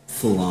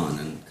full on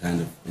and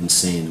kind of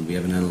insane, and we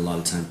haven't had a lot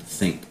of time to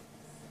think.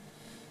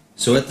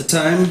 So at the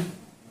time,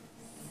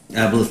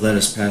 Aboleth let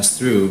us pass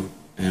through,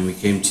 and we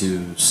came to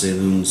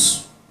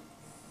Selûne's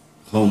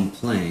home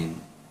plane,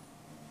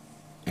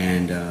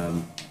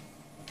 and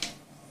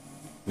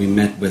we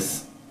met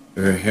with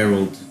her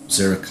herald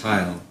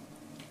Zerakyle,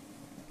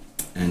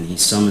 and he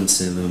summoned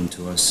Selûne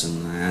to us,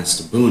 and I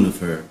asked a boon of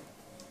her.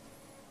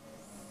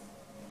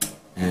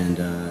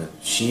 And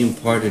she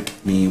imparted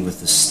me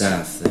with a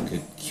staff that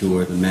could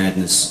cure the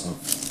madness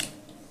of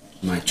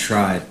my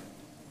tribe.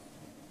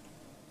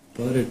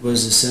 But it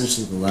was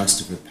essentially the last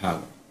of her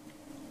power.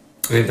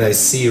 And I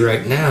see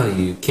right now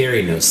you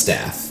carry no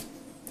staff.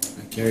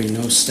 I carry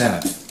no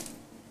staff.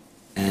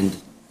 And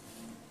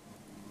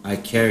I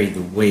carry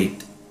the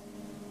weight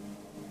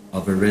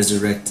of a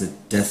resurrected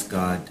death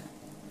god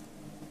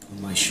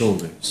on my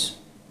shoulders.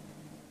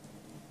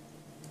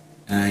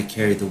 And I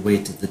carry the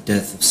weight of the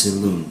death of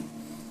Selûne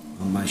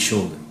on my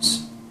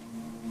shoulders.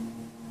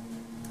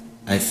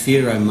 I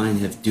fear I might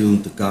have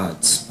doomed the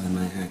gods by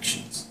my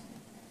actions.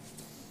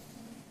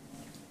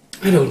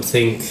 I don't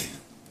think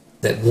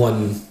that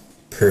one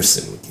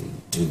person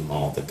can doom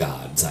all the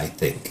gods. I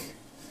think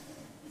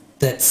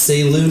that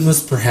Selûne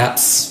was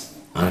perhaps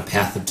on a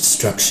path of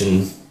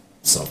destruction,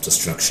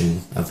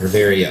 self-destruction of her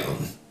very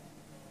own.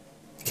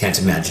 I can't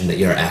imagine that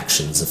your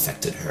actions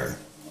affected her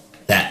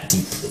that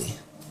deeply.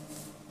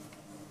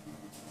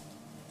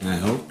 I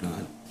hope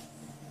not.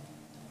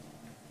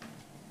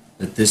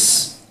 That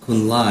this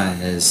Kunlai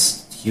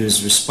he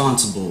was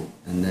responsible,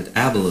 and that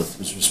Aboleth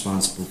was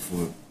responsible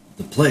for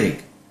the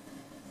plague.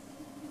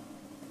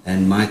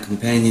 And my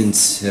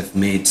companions have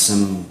made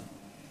some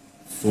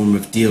form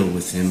of deal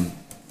with him.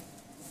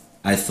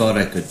 I thought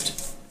I could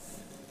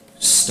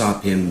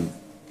stop him.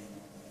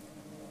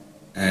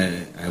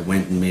 I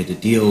went and made a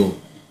deal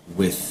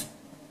with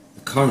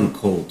the current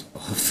cult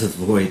of the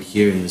Void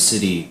here in the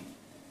city.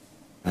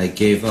 I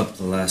gave up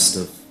the last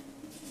of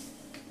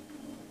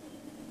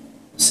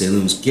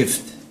Selûne's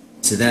gift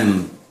to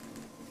them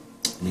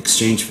in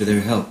exchange for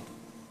their help,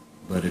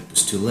 but it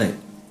was too late.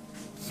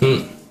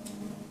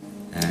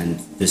 And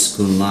this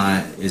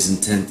Kunlai is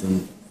intent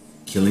on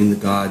killing the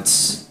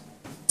gods,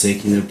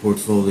 taking their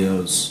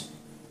portfolios,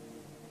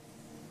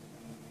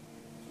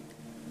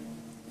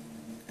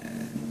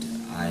 and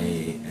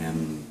I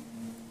am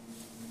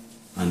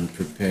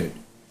unprepared.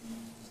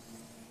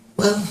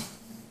 Well,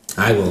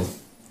 I will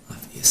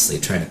obviously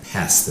try to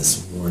pass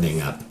this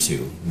warning up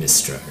to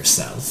Mystra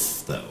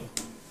herself, though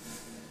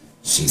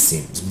she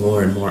seems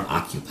more and more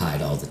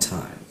occupied all the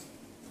time.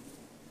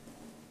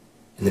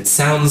 And it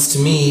sounds to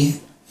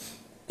me,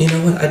 you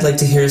know what, I'd like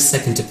to hear a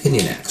second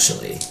opinion,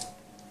 actually.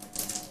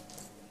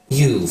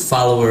 You,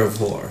 follower of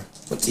Vor,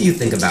 what do you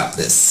think about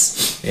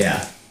this?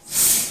 Yeah.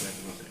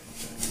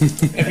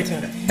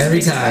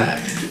 Every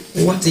time.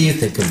 What do you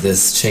think of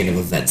this chain of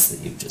events that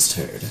you've just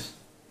heard?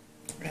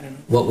 I don't know.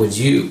 What would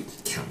you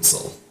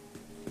counsel?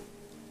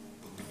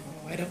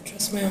 Oh, I don't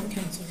trust my own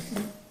counsel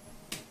right now.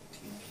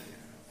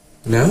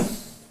 No?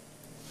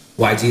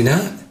 Why do you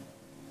not?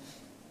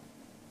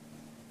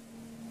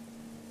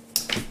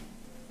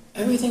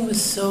 Everything was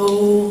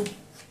so,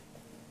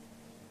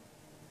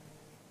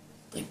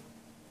 like,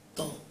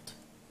 dulled.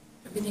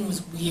 Everything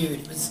was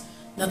weird.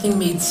 Nothing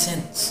made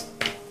sense.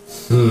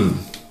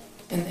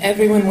 And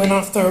everyone went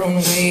off their own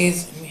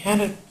ways, and we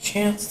had a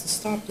chance to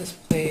stop this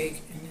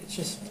plague, and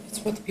it's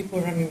what the people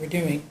around me were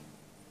doing.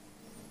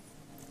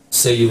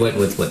 So you went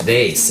with what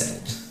they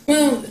said.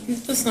 Well,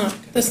 that's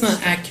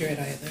not accurate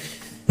either.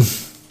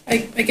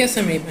 I guess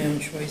I made my own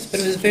choice, but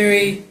it was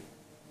very,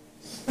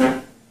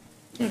 I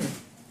don't know.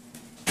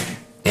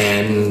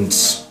 And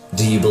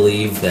do you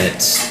believe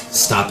that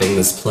stopping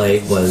this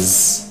plague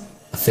was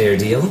a fair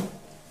deal?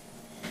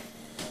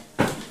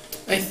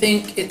 I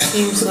think it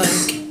seems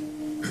like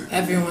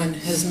everyone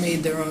has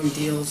made their own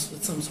deals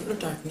with some sort of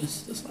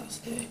darkness this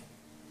last day.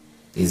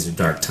 These are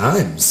dark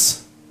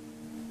times.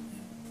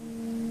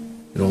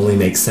 It only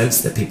makes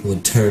sense that people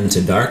would turn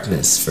to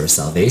darkness for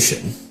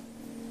salvation.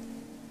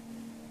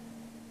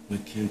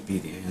 That can't be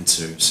the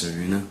answer,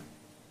 Serena.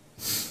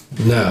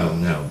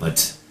 No,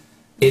 but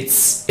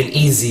it's an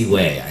easy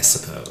way, I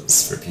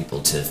suppose, for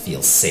people to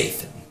feel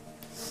safe in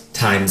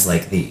times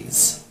like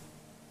these.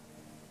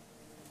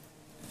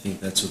 I think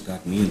that's what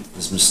got me into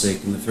this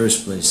mistake in the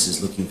first place,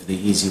 is looking for the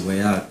easy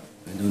way out.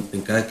 I don't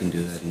think I can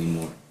do that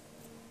anymore.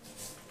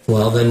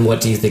 Well, then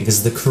what do you think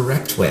is the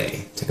correct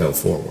way to go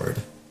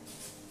forward?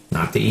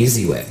 Not the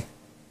easy way.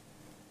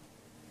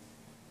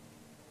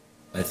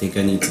 I think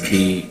I need to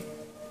be,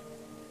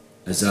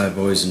 as I've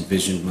always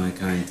envisioned my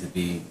kind to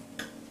be.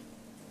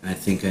 I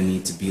think I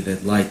need to be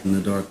that light in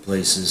the dark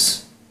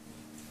places.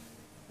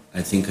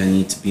 I think I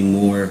need to be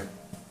more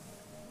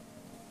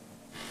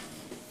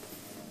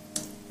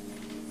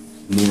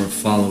a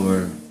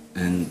follower,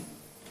 and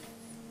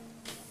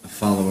a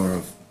follower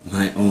of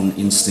my own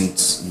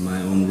instincts and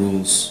my own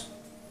rules.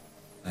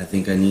 I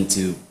think I need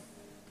to,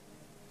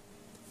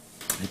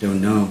 I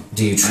don't know.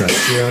 Do you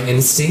trust your own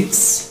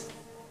instincts?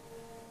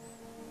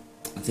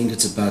 I think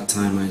it's about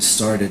time I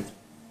started.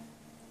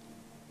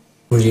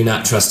 Were you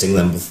not trusting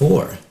them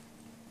before?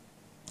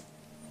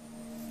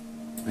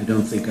 I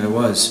don't think I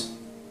was.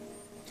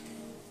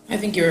 I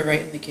think you were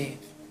right in the cave.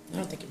 I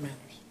don't think it matters.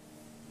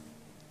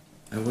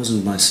 I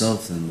wasn't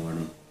myself then,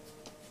 Mortem.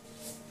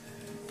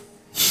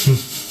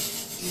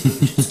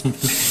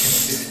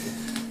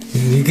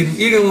 You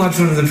can watch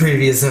one of the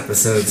previous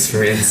episodes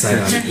for insight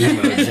on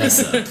Emo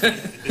Jessup,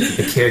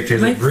 the character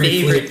My that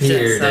briefly favorite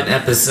appeared Jessup. in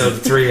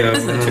episode 3 of.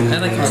 That's not true. I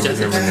like his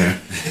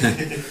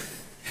Jessup.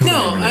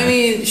 No, I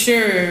mean,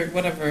 sure,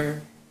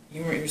 whatever.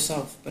 You weren't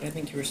yourself, but I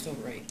think you were still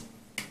right.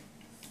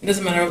 It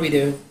doesn't matter what we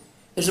do.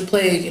 There's a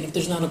plague, and if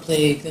there's not a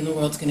plague, then the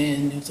world's going to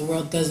end. If the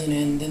world doesn't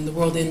end, then the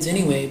world ends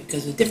anyway,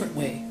 because a different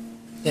way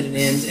that it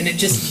ends, and it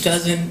just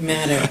doesn't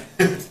matter.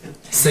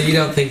 So you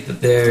don't think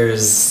that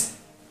there's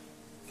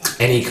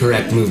any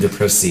correct move to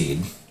proceed?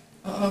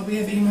 Oh, we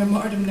have Emo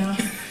Martum now.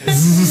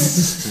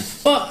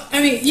 Well,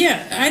 I mean,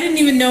 yeah, I didn't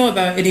even know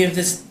about any of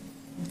this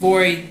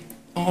Void,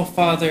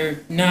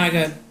 All-Father,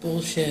 Naga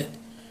bullshit,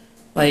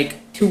 like,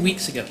 2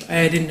 weeks ago.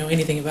 I didn't know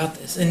anything about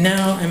this. And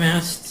now I'm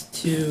asked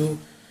to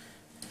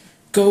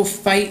go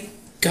fight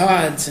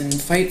gods and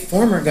fight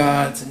former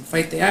gods and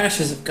fight the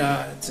ashes of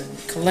gods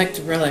and collect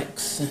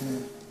relics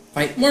and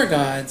fight more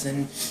gods.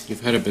 And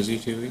You've had a busy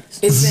 2 weeks?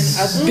 it's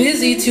been a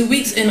busy 2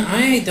 weeks, and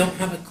I don't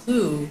have a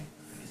clue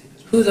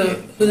who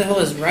the hell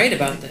is right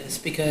about this,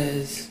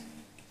 because,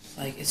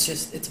 like,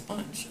 it's a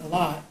bunch, a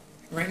lot,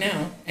 right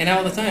now, and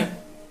all the time.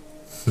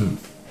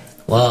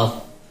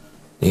 Well,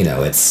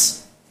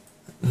 it's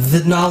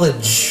the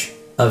knowledge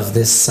of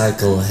this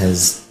cycle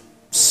has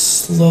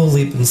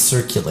slowly been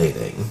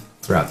circulating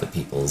throughout the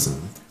peoples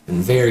and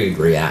varied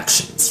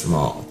reactions from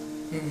all.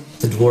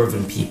 The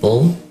dwarven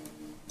people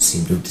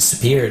seem to have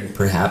disappeared,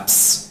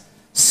 perhaps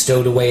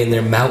stowed away in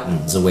their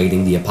mountains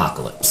awaiting the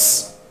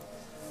apocalypse.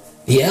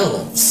 The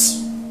elves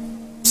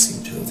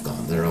seem to have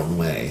gone their own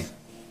way.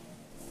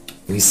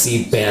 We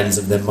see bands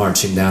of them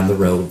marching down the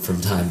road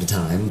from time to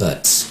time,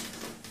 but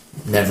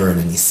never in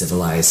any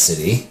civilized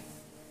city.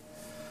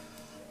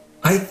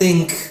 I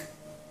think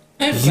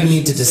I have a you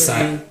need to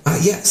question for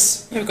decide. you.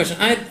 Yes. I have a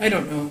question. I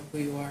don't know who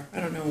you are. I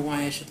don't know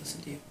why I should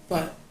listen to you.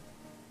 But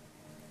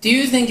do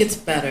you think it's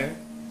better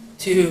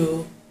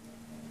to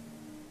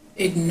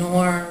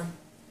ignore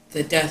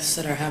the deaths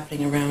that are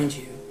happening around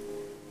you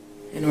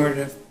in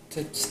order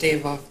to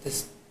stave off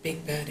this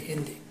big bad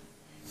ending?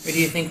 Or do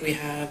you think we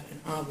have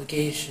an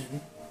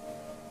obligation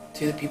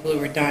to the people who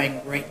are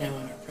dying right now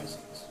in our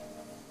presence?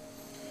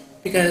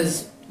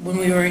 Because when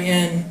we were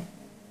in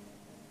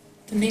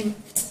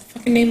what's the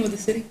fucking name of the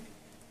city?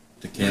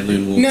 The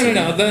Cadlian Wolf.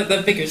 No,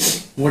 the bigger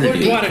city.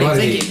 Waterdeep. Waterdeep,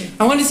 thank you.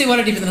 I wanted to say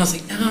Waterdeep, and then I was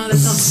like, no, that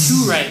sounds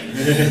too right.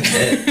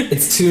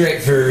 It's too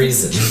right for a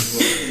reason.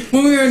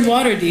 When we were in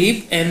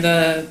Waterdeep, and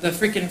the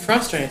freaking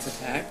frost giants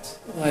attacked,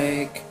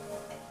 like,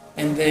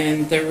 and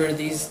then there were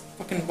these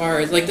fucking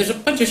bars, like, there's a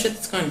bunch of shit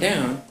that's gone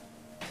down.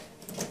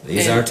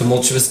 These And are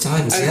tumultuous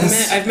times,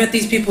 yes. I've met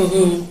these people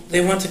who,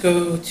 they want to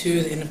go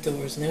to the End of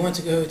Doors, and they want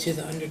to go to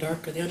the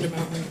Underdark, or the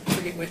Undermountain, I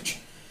forget which.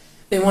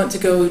 They want to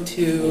go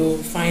to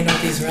find all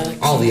these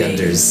relics. All the and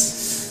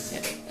unders.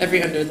 Yeah,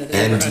 every under that is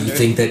And ever do you under.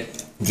 think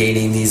that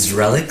gaining these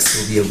relics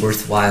will be a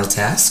worthwhile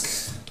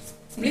task?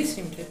 They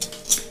seem to.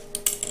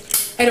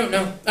 I don't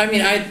know. I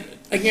mean, I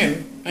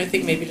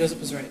think maybe Joseph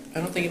was right. I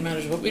don't think it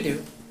matters what we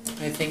do.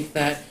 I think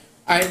that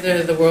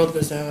either the world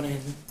goes down in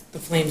the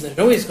flames that it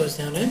always goes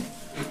down in,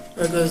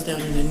 or it goes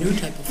down in a new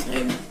type of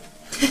flame.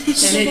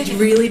 And it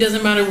really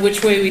doesn't matter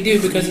which way we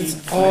do, because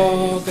it's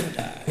all gonna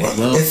die.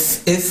 Well,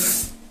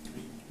 If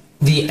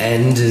the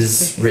end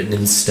is written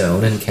in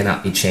stone and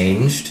cannot be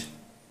changed,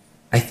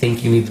 I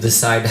think you need to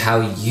decide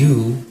how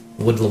you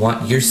would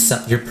want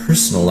your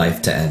personal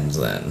life to end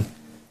then.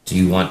 Do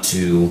you want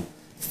to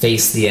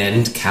face the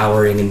end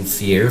cowering in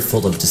fear,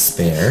 full of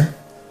despair?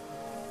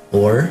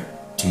 Or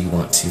do you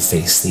want to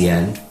face the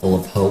end full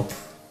of hope,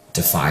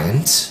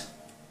 defiant?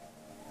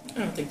 I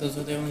don't think those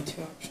are the only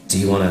two options. Do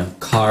you want to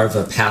carve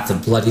a path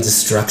of bloody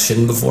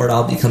destruction before it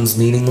all becomes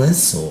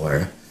meaningless?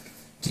 Or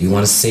do you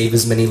want to save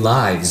as many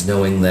lives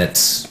knowing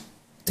that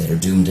they're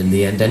doomed in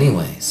the end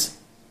anyways?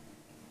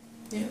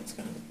 Yeah, that's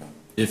kind of the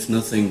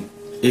problem.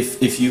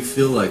 if you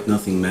feel like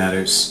nothing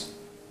matters,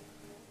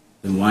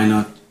 then why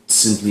not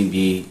simply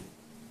be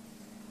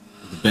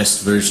the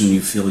best version you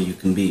feel you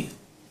can be?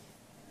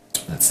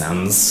 That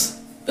sounds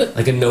But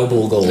like a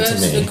noble goal to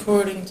that's me.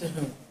 according to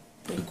whom?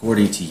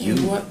 According to you.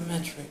 What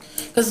metric?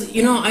 Because,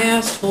 I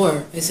asked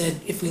Thor, I said,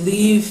 if we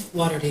leave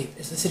Waterdeep,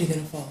 is the city going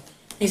to fall?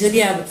 He said,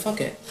 yeah, but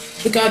fuck it.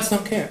 The gods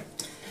don't care.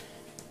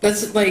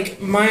 That's like,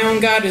 my own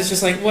god is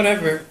just like,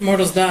 whatever,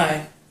 mortals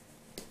die.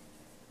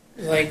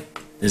 Like,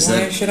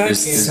 why should I care?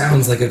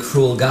 Sounds like a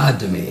cruel god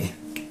to me.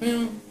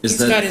 Well, Is he's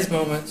that- got his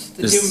moments.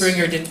 The is-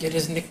 Doombringer didn't get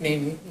his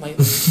nickname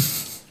lightly.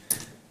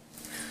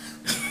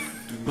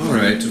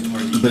 Alright,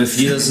 but if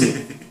he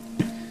doesn't...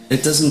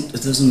 It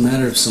doesn't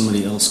matter if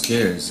somebody else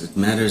cares. It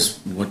matters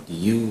what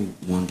you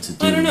want to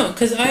do. I don't know,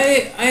 because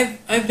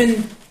I've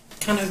been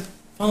kind of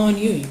following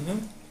you,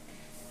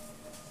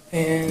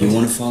 And You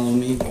want to follow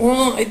me?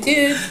 well, I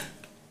did.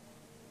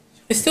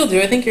 I still do.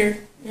 I think you're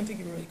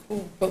really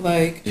cool. But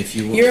like, If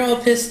you want. you're all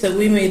pissed that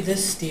we made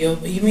this deal,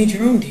 but you made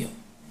your own deal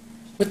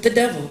with the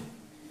devil.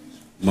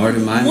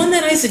 Martin, One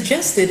that I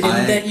suggested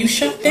and that you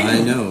shut down.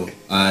 I know.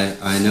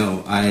 I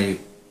know. I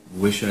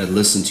wish I'd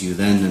listened to you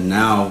then, and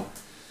now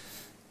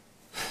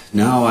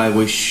I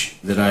wish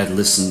that I'd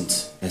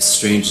listened. As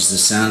strange as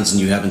this sounds, and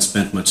you haven't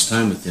spent much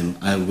time with him,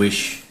 I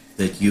wish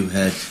that you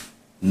had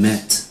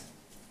met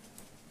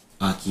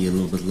Aki a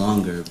little bit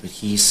longer. But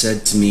he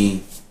said to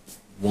me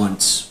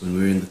once when we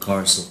were in the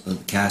castle.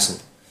 The castle.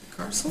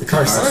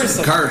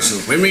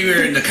 When we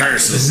were in the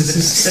castle.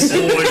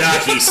 What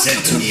Aki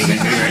said to me when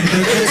we were in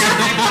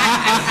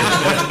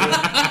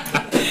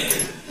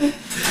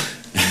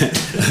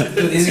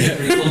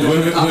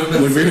the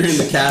when we were in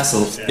the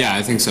castle. Yeah,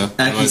 I think so. Aki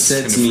Otherwise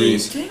said it's to gonna me,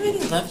 freeze. Do you have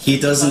any left?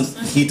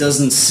 he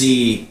doesn't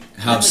see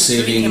how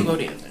saving.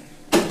 Cambodia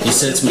thing. He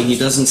said to me he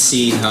doesn't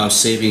see how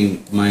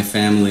saving my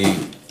family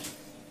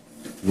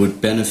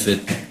would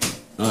benefit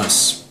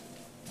us.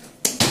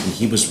 And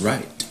he was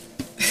right.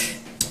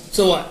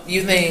 So what?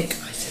 You think?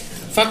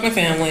 Fuck my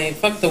family.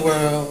 Fuck the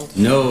world.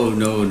 No.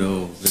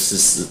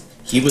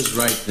 He was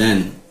right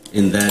then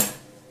in that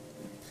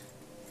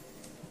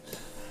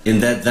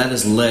that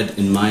has led,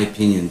 in my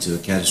opinion, to a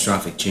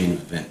catastrophic chain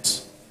of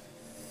events.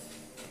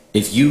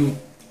 If you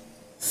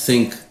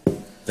think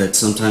that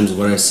sometimes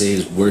what I say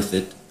is worth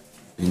it,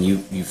 and you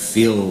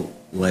feel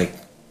like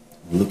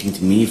looking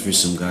to me for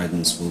some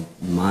guidance, well,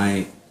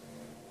 my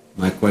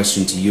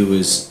question to you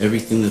is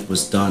everything that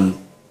was done,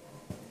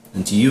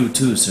 and to you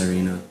too,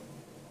 Sarina,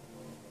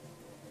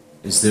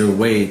 is there a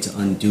way to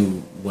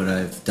undo what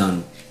I've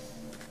done,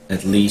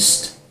 at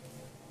least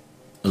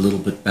a little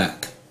bit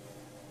back?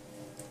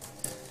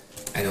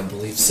 I don't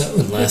believe so,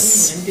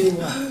 unless And do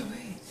what?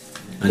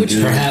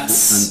 Undo,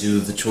 perhaps undo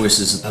the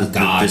choices of a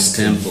god this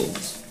temple.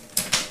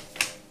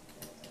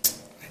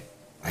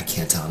 I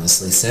can't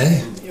honestly say.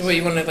 What,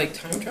 you want to like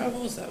time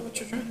travel? Is that what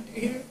you're trying to do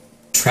here?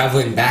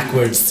 Traveling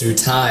backwards through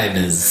time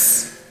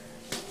is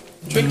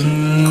Tricky.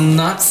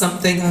 not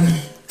something I'm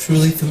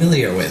truly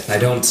familiar with. I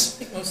don't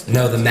Most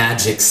know the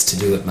magics to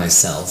do it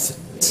myself.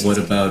 What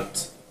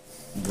about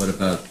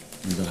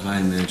the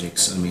high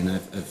magics? I mean,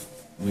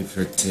 we've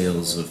heard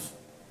tales of,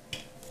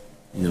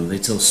 they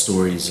tell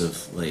stories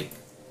of like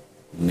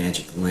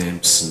magic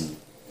lamps and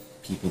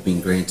people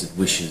being granted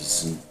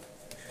wishes and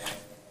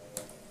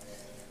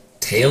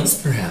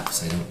Tales,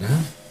 perhaps, I don't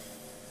know.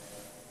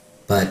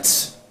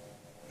 But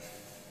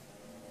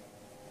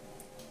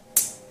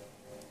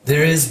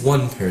there is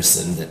one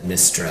person that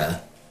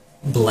Mistra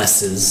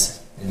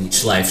blesses in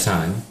each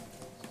lifetime.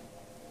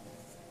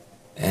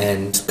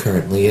 And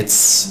currently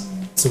it's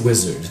a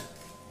wizard,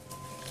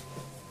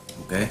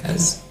 okay.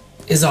 as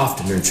is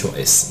often her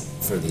choice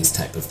for these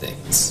type of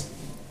things.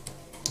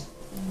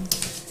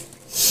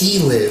 He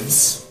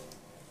lives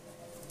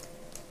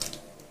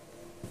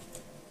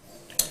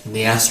in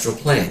the astral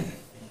plane.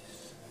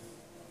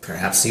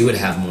 Perhaps you would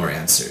have more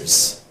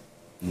answers.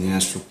 In the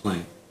astral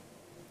plane.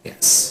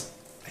 Yes.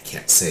 I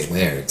can't say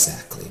where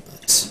exactly,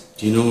 but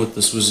Do you know what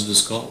this wizard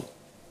is called?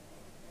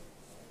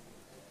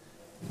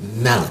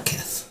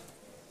 Malekith.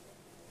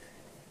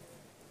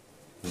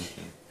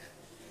 Okay.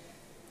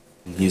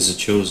 And he is a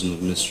chosen of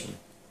Mistra.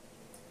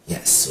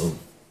 Yes, so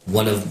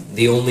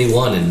the only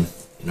one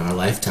in our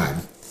lifetime.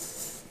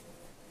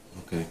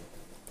 Okay.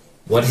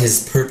 What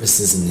his purpose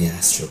is in the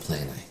astral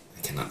plane,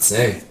 I cannot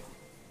say.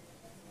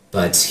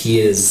 But he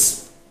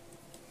is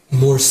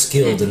more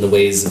skilled in the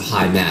ways of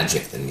high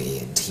magic than me,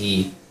 and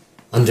he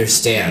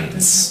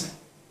understands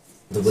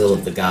the will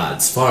of the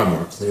gods far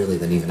more clearly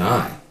than even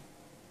I,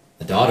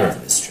 the daughter of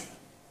Mistra.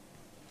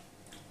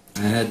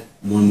 I had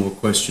one more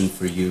question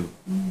for you.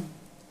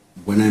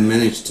 When I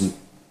managed to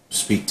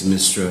speak to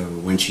Mistra,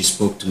 when she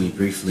spoke to me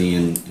briefly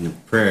in a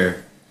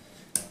prayer,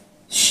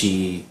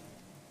 she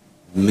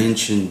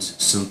mentioned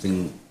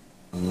something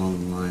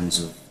along the lines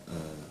of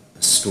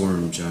a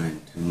storm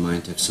giant who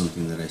might have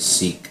something that I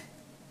seek.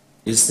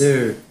 Is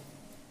there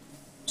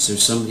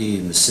somebody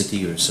in the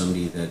city or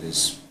somebody that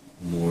is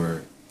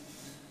more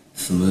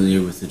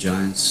familiar with the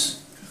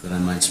giants that I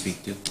might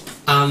speak to?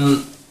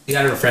 You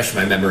gotta refresh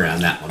my memory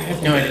on that one a I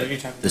have little no idea bit. what you're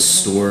talking The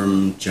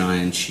storm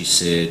giant, she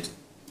said,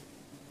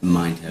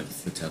 might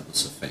have the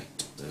tablets of fate.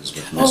 That is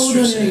what about. Oh, Mistra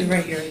no,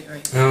 said. you're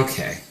right.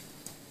 Okay.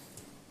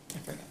 I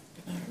forgot.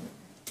 But now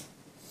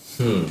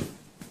I remember.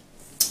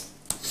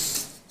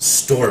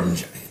 Storm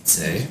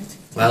giants, eh?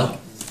 Well,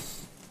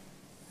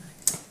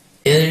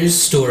 there's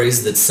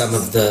stories that some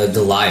of the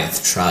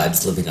Goliath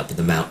tribes living up in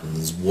the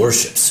mountains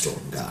worship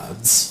storm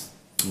gods.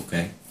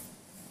 Okay.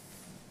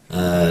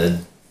 A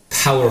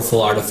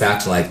powerful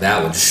artifact like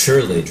that would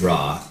surely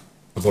draw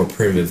a more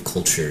primitive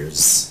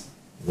culture's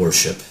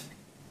worship.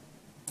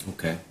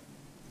 Okay.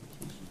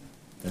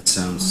 That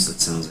sounds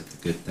like a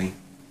good thing.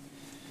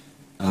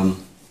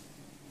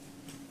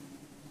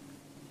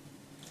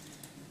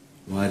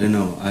 Well, I don't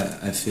know.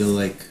 I feel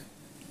like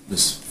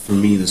for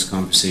me, this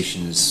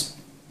conversation is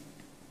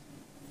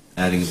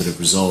adding a bit of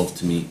resolve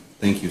to me.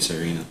 Thank you,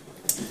 Sarina.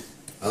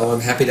 Oh,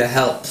 I'm happy to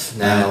help.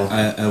 Now,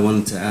 I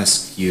wanted to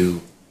ask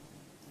you.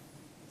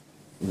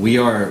 We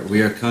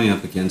are coming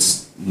up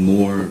against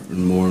more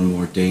and more and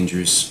more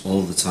dangers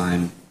all the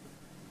time,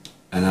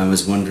 and I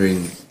was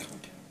wondering,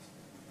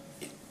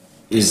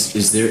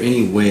 is there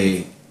any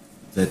way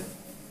that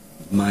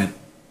my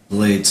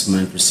blades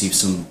might receive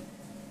some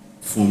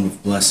form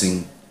of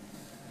blessing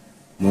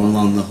more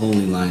along the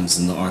holy lines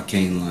than the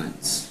arcane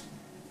lines?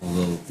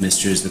 Although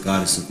Mr. is the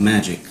goddess of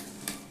magic,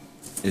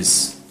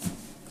 is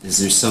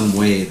there some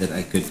way that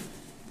I could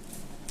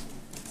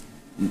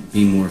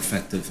be more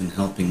effective in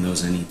helping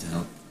those I need to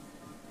help?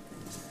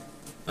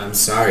 I'm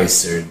sorry,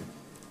 Sir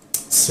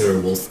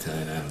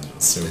Wolfkind. I don't know,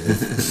 Sir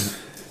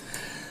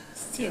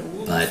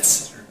Wolf.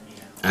 But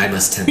I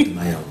must tend to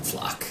my own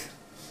flock.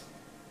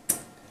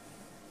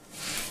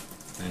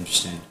 I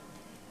understand.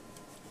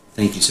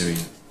 Thank you, Serena.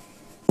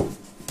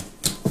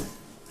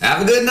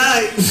 Have a good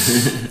night.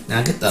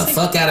 Now get the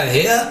fuck out of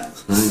here.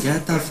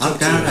 Get the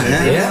fuck out of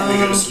here. Yeah. We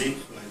go to sleep.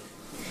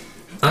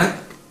 Alright.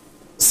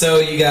 So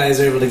you guys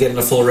are able to get in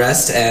a full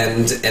rest,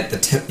 and at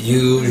the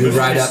you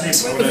ride up.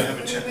 Sleep, I want to have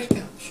a chat. Wake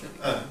up, sure.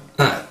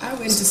 Alright. I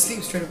went to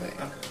sleep straight away.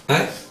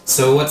 Alright.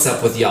 So what's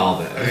up with y'all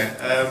then?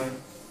 Okay.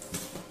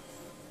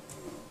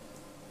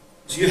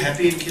 So you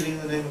happy in killing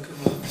the name of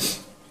Kunla?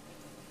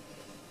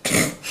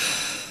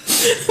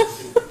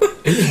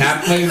 Are you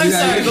happy? I'm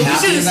sorry, but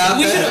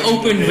we should have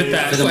opened with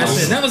that For the question.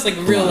 moment. That was like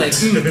a real like.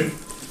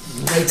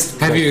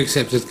 Have you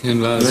accepted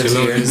Kunla as your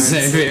Lord and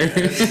Savior?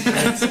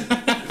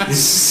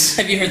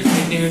 Have you heard the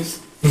good news?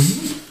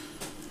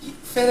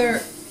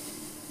 Feather,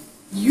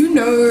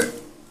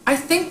 I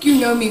think you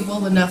know me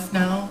well enough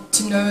now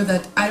to know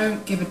that I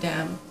don't give a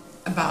damn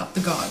about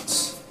the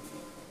gods.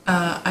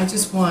 I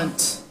just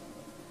want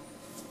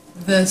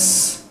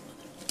this.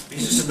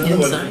 He's just another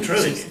one Inside.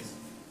 controlling you.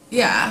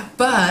 Yeah,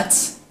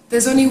 but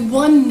there's only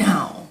one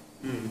now,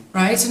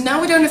 right? And now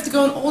we don't have to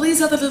go on all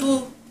these other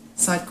little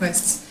side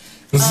quests.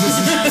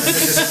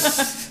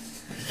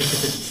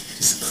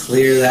 Just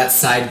clear that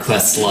side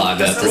quest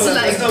log up. This is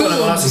like, That's not what I'm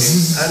boom.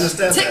 asking. I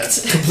understand that.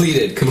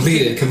 Ticked.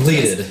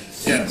 Completed.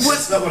 Yeah,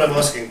 that's not what I'm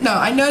asking. No,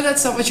 I know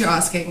that's not what you're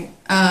asking.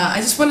 I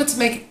just wanted to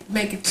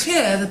make it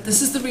clear that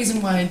this is the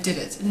reason why I did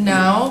it. And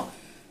now,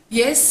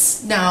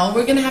 yes, now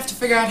we're going to have to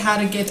figure out how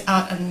to get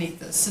out underneath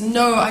this. And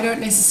no, I don't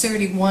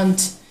necessarily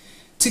want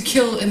to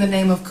kill in the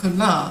name of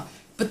Kunla.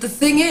 But the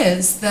thing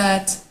is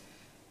that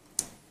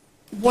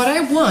what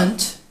I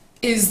want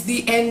is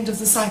the end of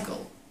the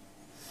cycle.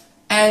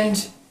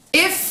 And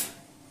if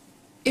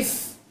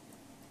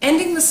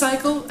ending the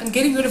cycle and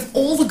getting rid of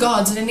all the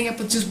gods and ending up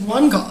with just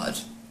one god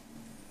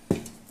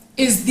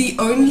is the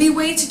only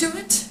way to do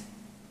it,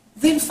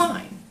 then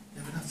fine.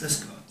 Yeah, but not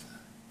this god.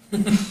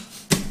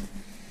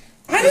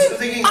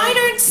 I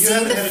don't see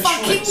the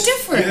fucking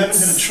difference. You haven't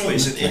had a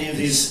choice in any of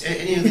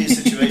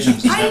these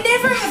situations. I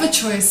never have a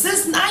choice.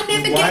 I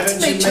never Why get to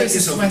don't make you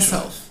choices for yourself a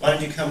myself. choice? Why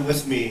don't you come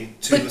with me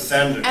to But the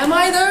Thunder? Am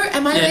I though?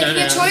 Am I Yeah, making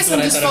no, a choice? that's what I'm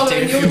I just thought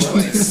following too. your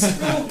choice.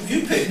 Well,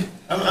 you pick.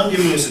 I'm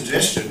giving you a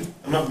suggestion.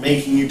 I'm not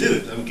making you do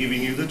it. I'm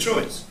giving you the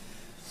choice.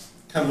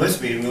 Come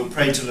with me and we'll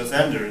pray to the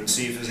Thunder and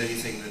see if there's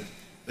anything that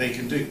they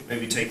can do.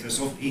 Maybe take this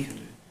off. He can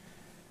do.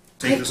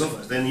 Take this off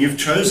us. Then you've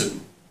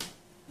chosen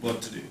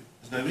what to do.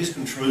 Because nobody's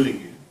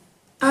controlling you.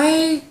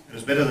 It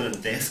was better than a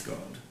death god.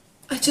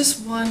 I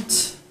just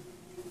want,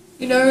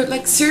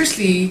 like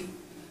seriously,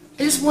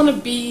 I just want to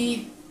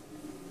be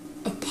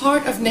a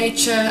part of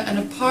nature and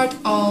a part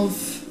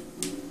of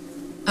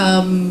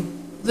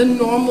the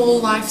normal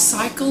life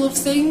cycle of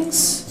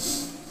things.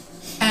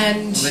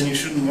 And Well, then you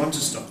shouldn't want to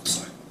stop the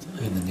cycle.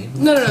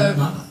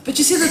 no. But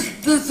you see,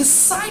 the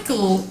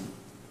cycle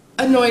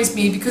annoys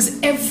me because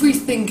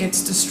everything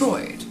gets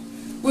destroyed.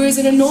 Whereas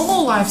in a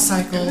normal life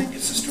cycle, Everything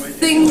gets destroyed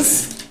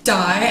things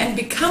die and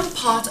become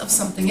part of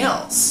something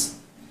else.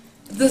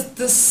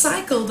 The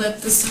cycle,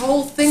 that this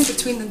whole thing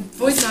between the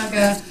Void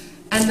Naga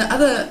and the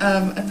other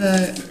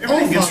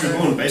Everything gets Allfather,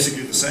 reborn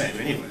basically the same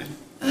anyway.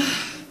 I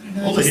don't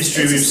know, All the it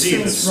history just we've seen,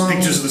 feels there's wrong.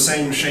 pictures of the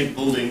same shaped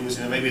buildings,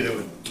 maybe there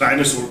were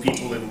dinosaur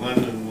people in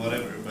one and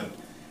whatever, but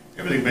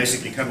everything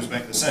basically comes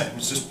back the same.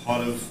 It's just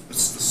part of,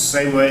 it's the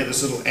same way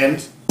this little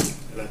ant,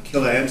 and a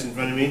killer ant in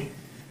front of me,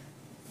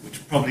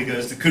 which probably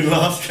goes to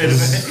Kunla straight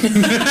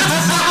away.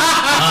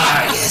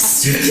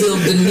 Yes, you killed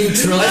the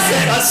neutral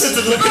I sit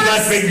and look at my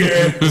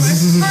finger,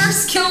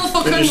 First kill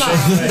for and shake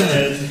Kunla. my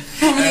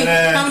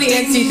head. How many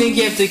ants do you think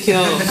you have to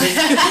kill?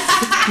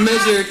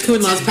 Measure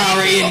Kunla's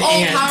power in All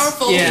ants.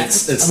 powerful. Yeah.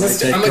 It's How like much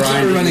that are we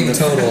grinding running the-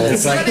 total?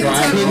 It's like Running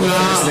grinding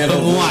total. the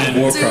Of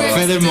one. Warcraft.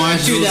 Feather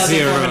Marshal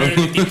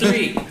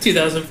 2,453,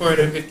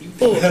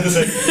 2,454.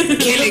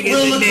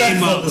 We'll look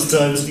back on this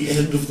time as the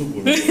end of the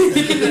world.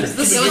 That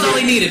was all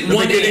he needed.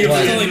 One day.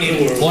 That's all he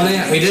needed. One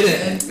ant, we did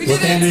it. We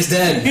did it. Lathander's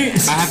dead.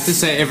 I have to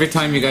say, every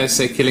time you guys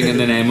say killing in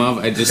the name of,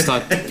 I just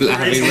start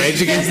having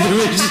Rage Against the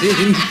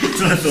Machine. That's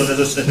what I thought I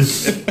just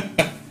said.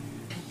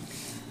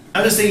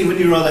 I'm just thinking, would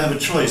you rather have a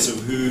choice of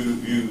who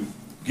you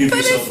give But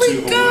yourself if we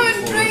to or go work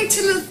and for? pray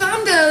to the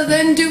thunder,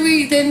 then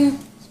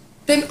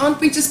then aren't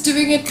we just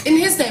doing it in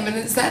his name? And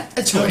is that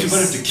a No, you want him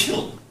choice? to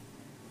kill.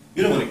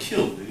 You don't want to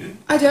kill, do you?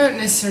 I don't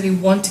necessarily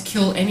want to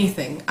kill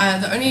anything.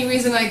 The only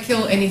reason I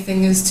kill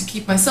anything is to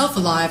keep myself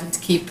alive and to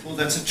keep. Well,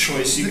 that's a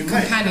choice you The can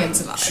make.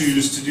 companions alive.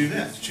 Choose to do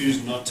that.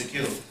 Choose not to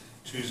kill.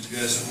 Choose to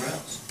go somewhere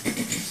else.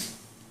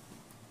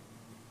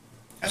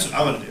 That's what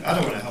I want to do. I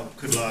don't want to help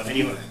Kudlar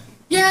anyway.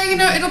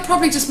 Yeah, it'll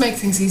probably just make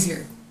things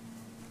easier.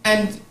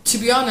 And to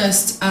be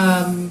honest,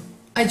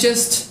 I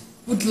just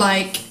would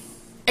like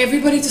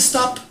everybody to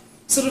stop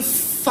sort of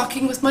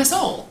fucking with my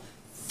soul.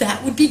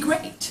 That would be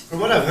great. From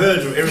what I've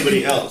heard from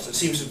everybody else, it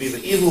seems to be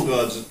the evil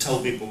gods that tell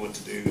people what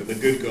to do, and the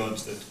good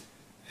gods that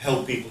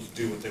help people to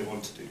do what they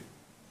want to do.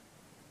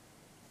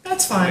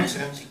 That's fine. Makes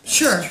sense?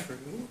 Sure.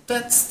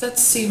 That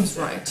seems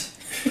right.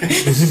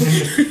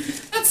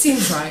 That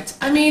seems right.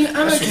 I mean,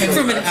 I'm okay with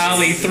From an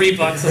alley 3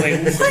 blocks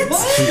away.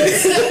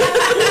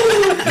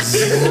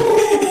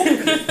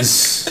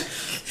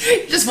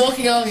 just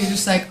walking along, you're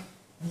just like,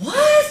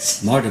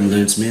 what? Martin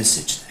learns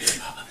message. That's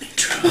probably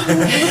true.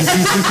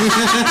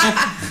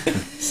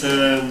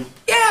 So,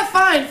 Yeah,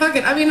 fine, fuck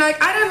it. I mean,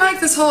 like, I don't like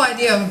this whole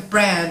idea of a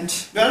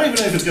brand. I don't even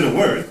know if it's going to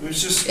work.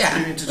 It's just Yeah,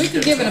 we need to we just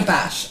can get give it a started.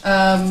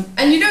 bash.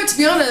 And to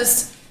be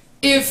honest,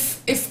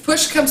 if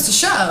push comes to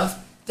shove,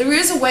 there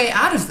is a way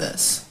out of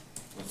this.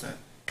 What's that?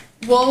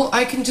 Well,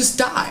 I can just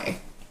die.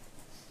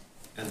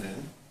 And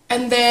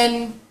And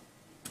then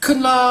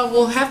Kunla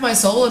will have my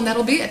soul, and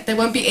that'll be it. There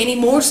won't be any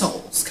more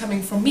souls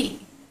coming from me.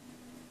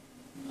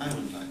 I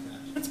wouldn't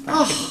like that.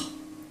 Oh,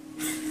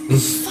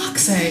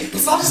 fuck's sake.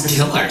 Let's all just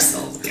kill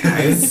ourselves,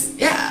 guys.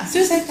 Yeah.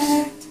 Suicide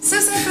pact.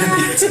 Suicide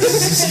pact.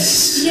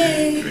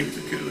 Yay. Drink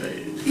the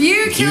Kool-Aid.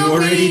 You kill You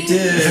already me.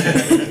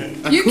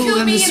 did. You Cool kill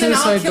and me, the and then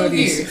I'll suicide kill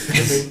buddies.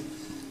 you.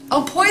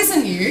 I'll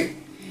poison you,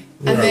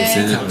 and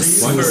then. That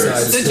was one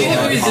side. Did you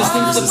have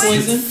resistance to Oh, wait,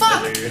 poison?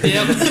 fuck!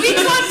 Yep. We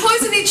can't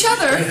poison each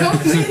other. We can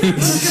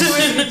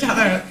poison each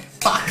other.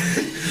 Fuck.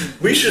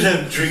 We should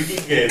have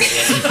drinking games.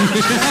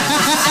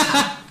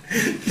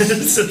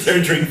 Sit there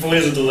and drink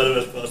poison till one of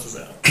us passes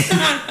out.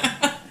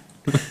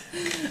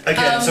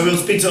 Okay, so we'll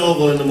speak to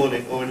Orville in the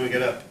morning or when we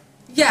get up.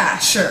 Yeah,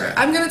 sure.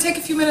 I'm gonna take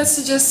a few minutes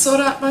to just sort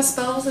out my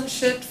spells and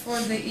shit for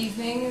the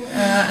evening,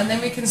 and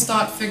then we can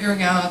start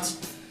figuring out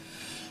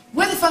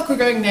where the fuck we're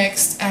going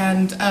next.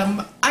 And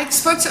I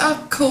spoke to our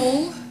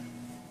Cole,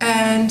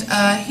 and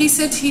he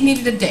said he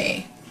needed a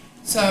day.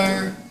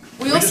 So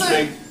we We also. just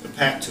make a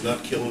pact to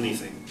not kill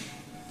anything.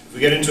 If we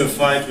get into a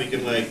fight, we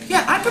can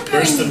Yeah, I'm burst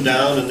preparing. them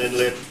down and then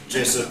let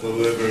Jessup or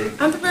whoever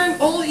I'm preparing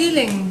all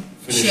healing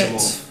finish them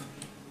shit. off.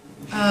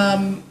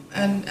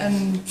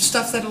 And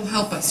stuff that'll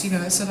help us,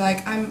 So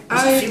like What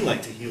does it feel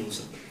like to heal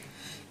somebody?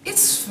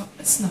 it's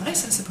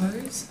nice, I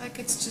suppose. Like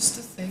it's just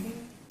a thing.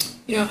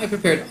 I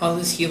prepared all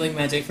this healing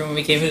magic from when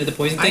we came into the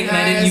poison thing, know, and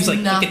I didn't it's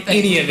use fucking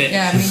any of it.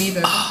 Yeah, me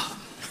neither.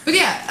 But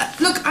yeah,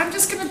 look, I'm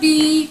just gonna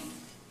be.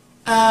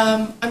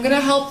 I'm gonna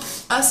help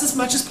us as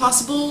much as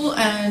possible,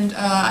 and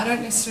I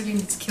don't necessarily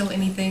need to kill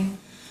anything.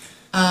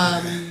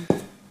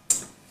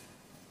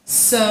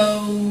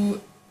 So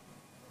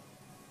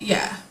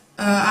yeah.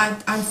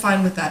 I'm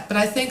fine with that, but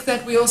I think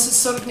that we also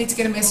sort of need to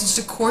get a message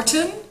to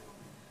Corton.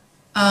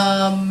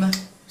 Oh,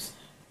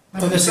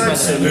 that's your Besides brother.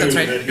 Sabu That's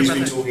right, that your he's been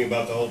brother. talking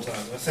about the whole time.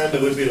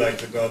 Lathander would be like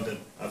the god that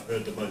I've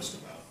heard the most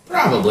about.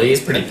 Probably, he's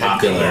pretty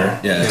popular.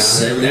 Yeah,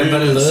 Sabu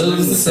Everybody and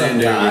loves the sun Lathander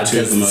were god two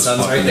of because the the most sun's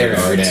right popular there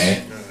every gods.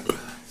 day.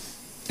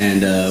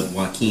 And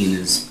Joaquin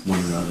is one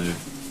of the other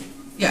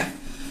Yeah.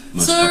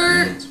 most So-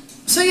 popular ones.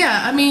 So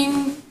yeah, I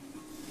mean,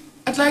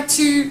 I'd like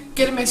to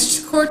get a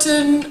message to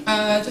Corton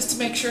just to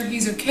make sure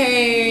he's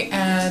okay,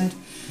 and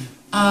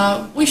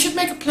we should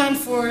make a plan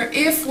for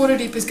if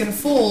Waterdeep is going to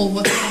fall,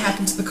 what's going to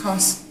happen to the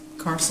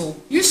castle.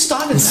 You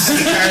started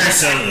that.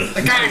 Carousel!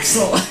 The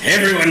castle.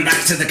 Everyone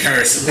back to the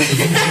carousel!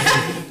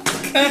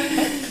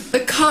 The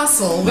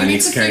castle. My We need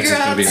next to figure character's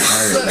gonna out be a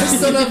pirate now.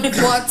 sort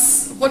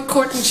of what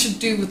Corton should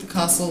do with the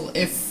castle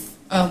if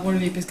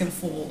Waterdeep is going to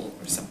fall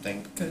or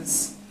something,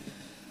 because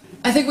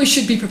I think we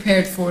should be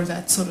prepared for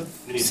that sort of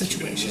We need to keep it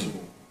situation.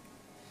 invisible.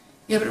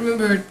 Yeah, but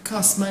remember, it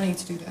costs money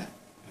to do that.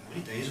 How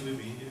many days have we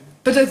been here?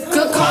 But the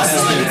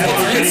castle.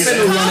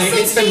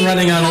 It's been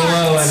running on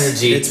low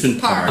energy. It's been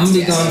Parts. I'm gonna be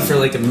Yes. gone for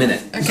like a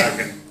minute.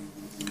 Okay.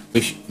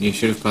 You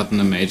should have gotten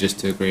the mages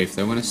to agree. If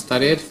they want to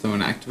study it, if they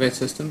want to activate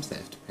systems, they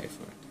have to pay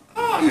for it.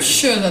 Oh, I'm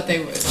sure that they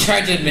would.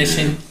 Charge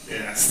admission.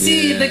 Yeah.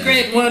 See the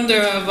great wonder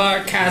of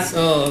our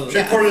castle.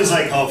 Sure, Corton's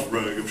like half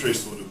rogue. I'm sure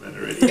he's thought of that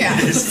already. Yeah.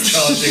 He's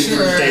charging Sure.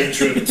 for day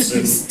trips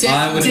and...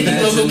 I would Taking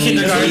imagine local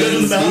kindergarten.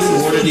 he's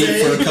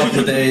Waterdeep for a couple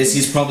of days.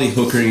 He's probably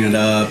hookering it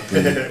up,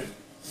 and,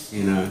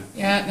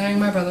 Yeah, knowing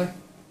my brother.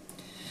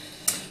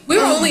 We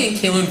were only in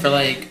Kiln for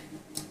like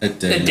a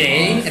day. a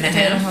day and a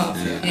Day and a half.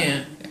 half,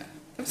 Yeah.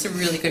 That was a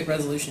really good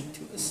resolution to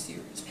a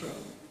serious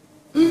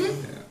problem.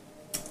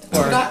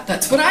 Or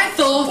That's what I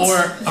thought. or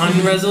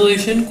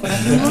unresolution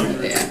question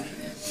mark. Yeah.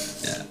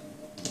 Yeah.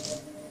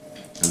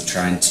 I'm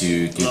trying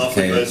to do Half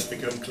the of us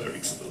become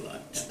clerics of the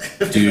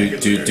light. doing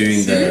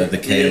the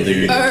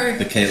Kaloon Oh.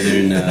 the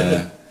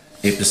Kaloon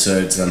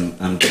episodes.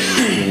 I'm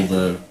doing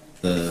all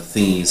the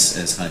thingies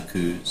as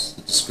haikus,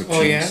 the descriptions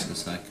Oh, yeah?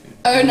 as haiku.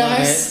 Oh,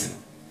 nice.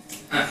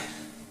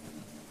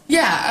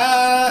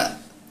 Yeah,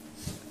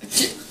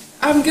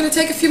 I'm gonna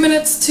take a few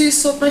minutes to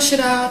sort my shit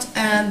out,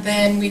 and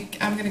then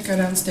I'm gonna go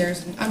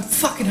downstairs. And I'm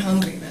fucking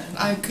hungry, man.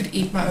 I could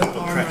eat my own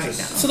arm right now.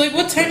 So, like,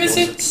 what time is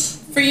it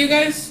for you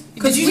guys?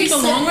 Did you we take a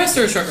long rest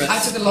or a short rest? I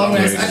took a long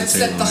rest. Yeah, I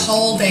slept the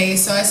whole day,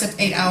 so I slept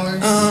 8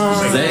 hours.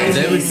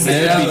 They would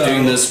be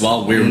doing this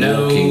while we're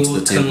No walking to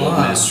the Temple of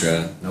Kunla.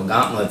 Mestra. No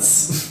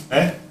gauntlets.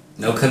 Eh?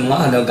 No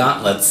Kunla, no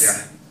gauntlets.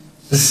 Yeah.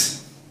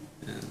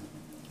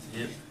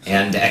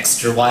 And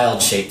extra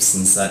wild shapes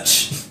and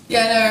such.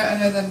 Yeah, I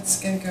know that it's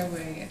gonna go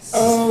away. Yes.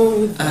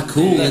 Oh,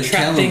 Cool. the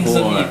trappings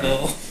of Caliber.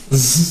 evil.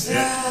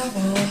 Yeah,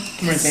 well.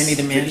 Where's Andy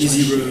the man?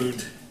 Easy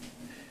road.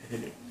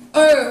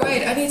 Oh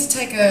wait, I need to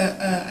take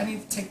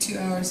 2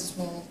 hours as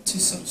well to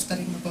sort of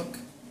study my book.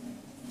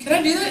 Can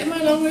I do that in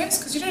my long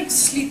rest? Because you don't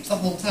sleep the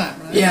whole time,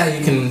 right? Yeah,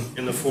 you can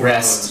In the 4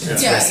 rest.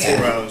 hours. Yeah, Rest. yeah.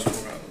 4 hours, 4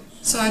 hours.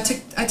 So I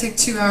take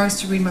 2 hours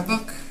to read my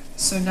book.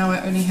 So now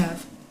I only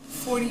have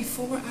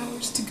 44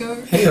 hours to go.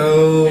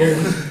 Heyo.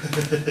 Aaron,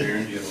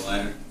 do you have a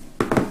ladder?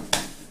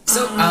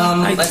 So,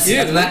 I let's do.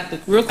 and that. The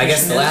real I guess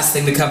question the is- last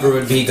thing to cover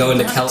would be going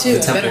to Not the too.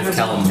 Temple Better of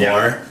have one.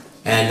 Kellamvor,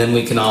 and then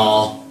we can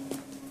all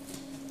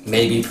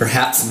maybe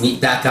perhaps meet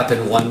back up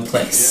in one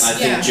place. I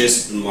think Yeah.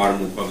 Jess and Martin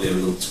will probably have a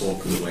little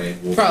talk on the way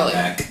walking Probably.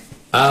 back.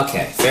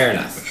 Okay, fair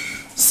enough.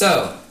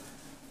 So,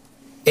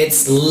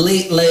 it's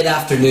late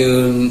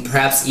afternoon,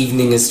 perhaps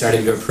evening is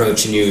starting to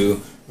approach, and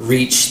you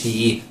reach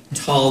the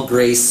tall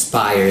gray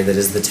spire that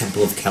is the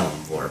Temple of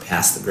Kellamvor,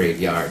 past the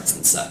graveyards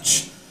and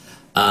such.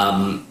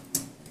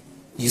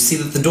 You see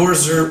that the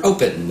doors are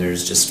open.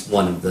 There's just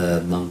one of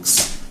the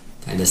monks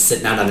kind of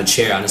sitting out on a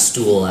chair on a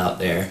stool out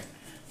there.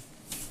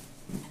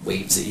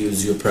 Waves at you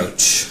as you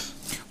approach.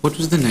 What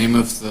was the name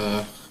of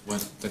the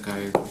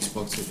guy we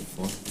spoke to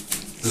before?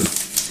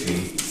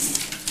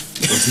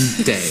 It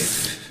wasn't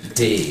Dave.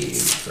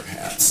 Dave,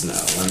 perhaps. No,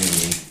 let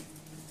me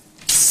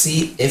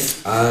see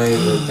if I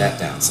wrote that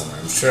down somewhere.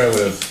 I'm sure I would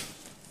have.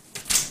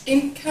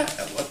 In a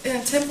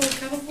temple of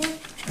Kellamvor?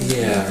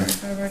 Yeah.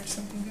 If I wrote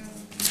something down.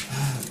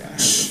 Oh,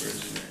 gosh.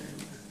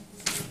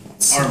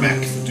 Armak,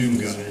 the Doom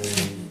God.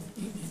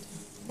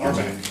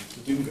 Armak,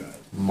 the Doom God.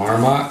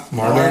 Marmak?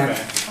 Marmak?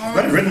 I've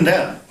got it written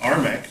down.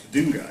 Armak,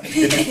 the Doom God.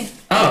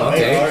 Oh,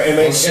 okay. A-R-M-A-K.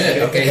 Well,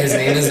 shit. Okay, his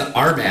name is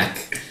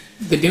Armak,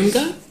 The Doom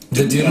God?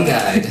 the Doom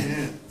Guide.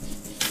 Yeah.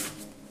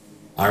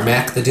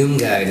 Armak, the Doom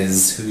Guide,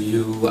 is who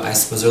you, I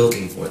suppose, are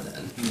looking for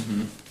then.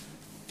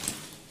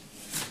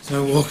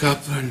 So I woke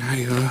up and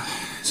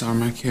is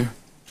Armak here?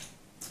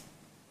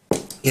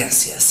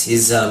 Yes.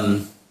 He's,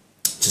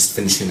 just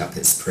finishing up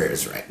his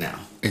prayers right now.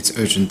 It's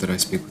urgent that I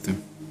speak with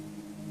him.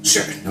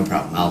 Sure, no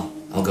problem.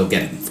 I'll go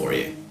get him for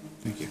you.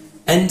 Thank you.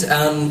 And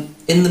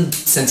in the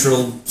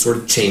central sort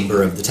of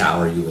chamber of the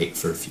tower, you wait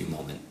for a few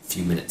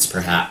minutes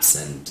perhaps,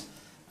 and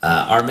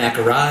Armak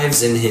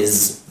arrives in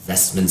his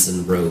vestments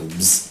and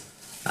robes.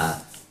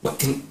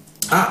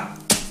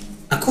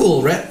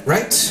 Cool,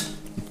 right?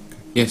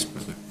 Yes,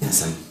 brother.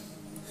 Yes, I'm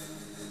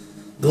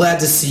glad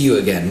to see you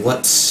again. You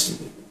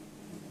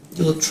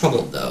look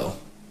troubled, though.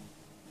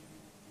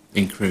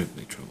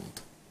 Incredibly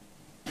troubled.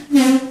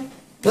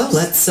 Well,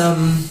 let's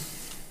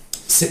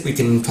sit. We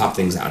can talk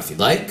things out if you'd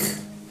like.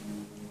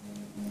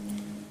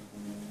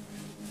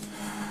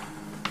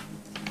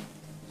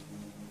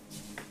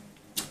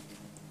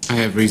 I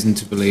have reason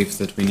to believe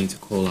that we need to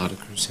call out a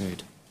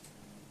crusade.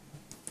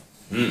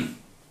 That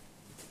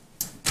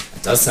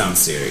does sound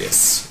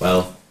serious.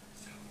 Well,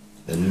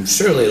 then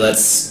surely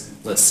let's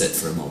sit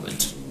for a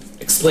moment.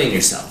 Explain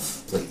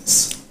yourself,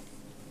 please.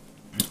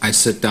 I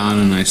sit down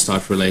and I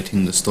start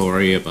relating the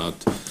story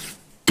about,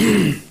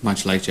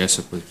 much like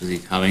Jessup was busy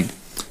telling.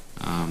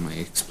 I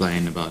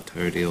explain about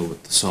her deal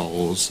with the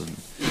souls and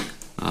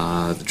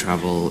the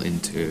travel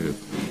into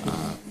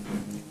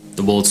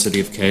the walled city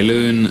of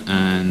K'Lun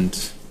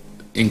and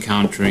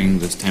encountering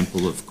this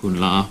temple of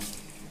Kunla.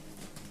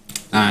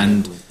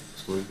 And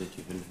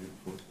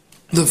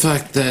the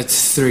fact that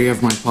 3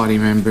 of my party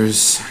members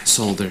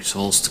sold their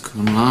souls to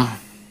Kunla.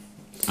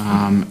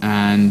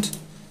 And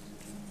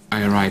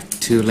I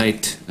arrived too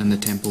late and the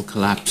temple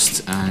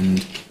collapsed,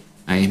 and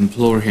I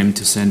implore him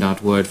to send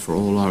out word for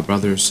all our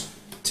brothers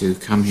to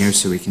come here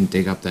so we can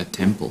dig up that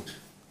temple.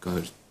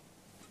 God.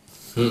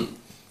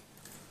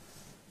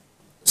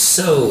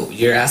 So,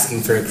 you're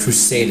asking for a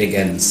crusade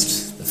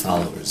against the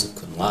followers of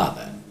Kunla,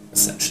 then,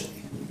 essentially.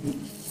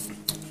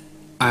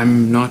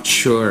 I'm not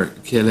sure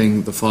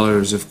killing the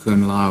followers of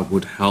Kunla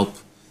would help,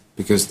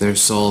 because their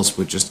souls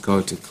would just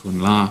go to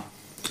Kunla.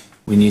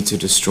 We need to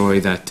destroy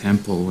that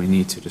temple. We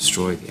need to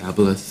destroy the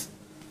aboleth.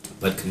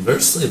 But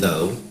conversely,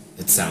 though,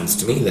 it sounds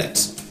to me that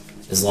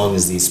as long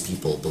as these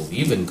people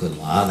believe in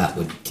Kunla, that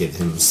would give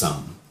him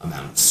some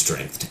amount of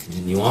strength to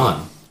continue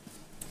on.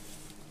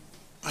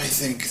 I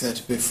think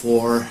that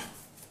before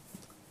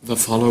the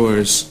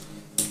followers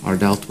are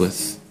dealt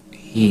with,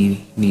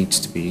 he needs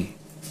to be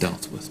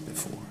dealt with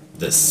before.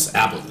 This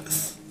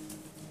aboleth.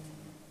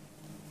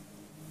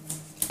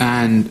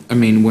 And, I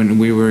mean, when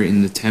we were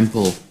in the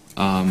temple,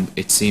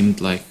 it seemed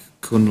like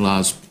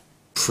Kunla's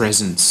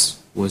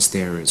presence was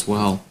there as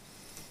well.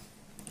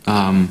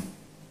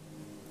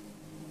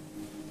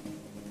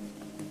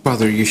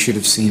 Brother, you should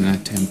have seen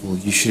that temple.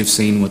 You should have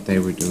seen what they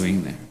were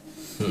doing there.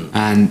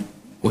 And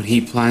what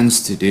he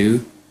plans to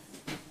do,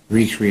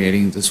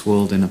 recreating this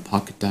world in a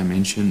pocket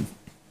dimension,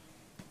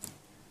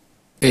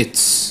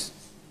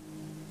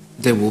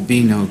 there will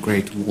be no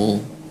great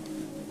wall.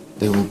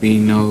 There will be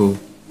no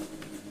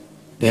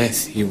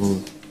death. He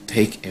will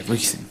take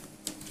everything.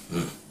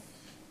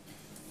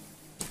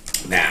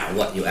 Now,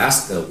 what you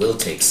ask, though, will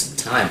take some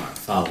time. Our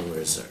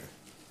followers are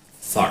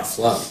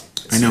far-flung,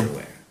 I as know. you're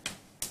aware.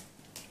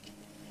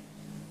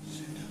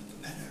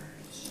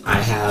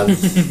 I have,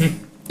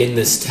 in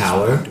this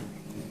tower,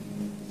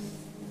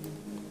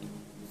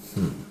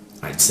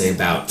 I'd say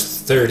about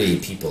 30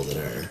 people that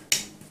are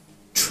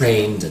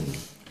trained and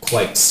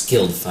quite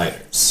skilled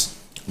fighters.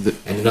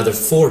 And another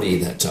 40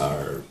 that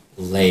are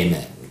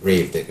laymen,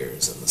 grave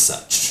diggers, and the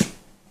such.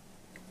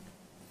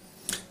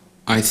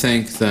 I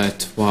think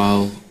that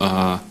while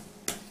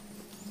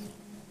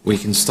we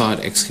can start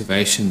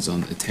excavations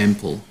on the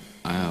temple,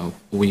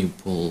 we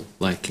will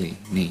likely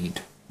need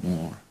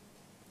more.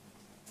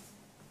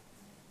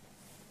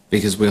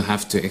 Because we'll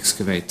have to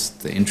excavate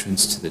the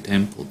entrance to the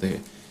temple.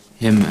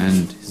 Him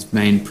and his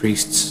main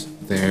priests,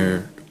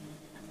 they're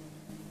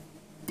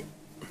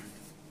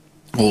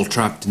all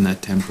trapped in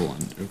that temple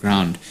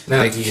underground.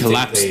 Now, They do you think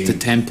collapsed they- the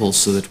temple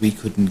so that we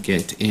couldn't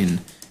get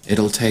in.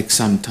 It'll take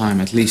some time,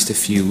 at least a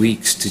few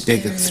weeks, to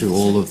dig through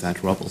all of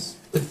that rubble.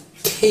 The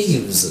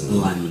caves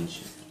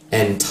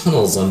and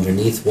tunnels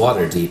underneath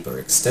Waterdeep are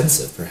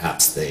extensive.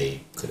 Perhaps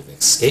they could have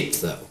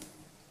escaped, though.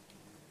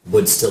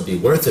 Would still be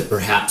worth it,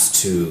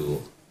 perhaps,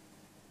 to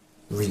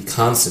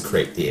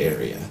reconsecrate the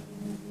area.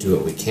 Do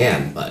what we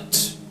can,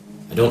 but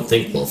I don't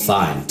think we'll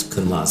find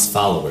Kunla's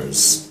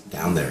followers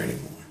down there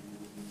anymore.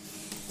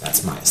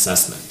 That's my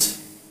assessment.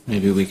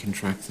 Maybe we can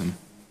track them.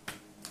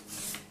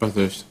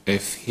 Brothers,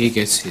 if he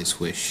gets his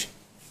wish,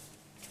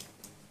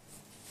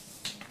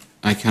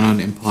 I cannot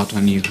impart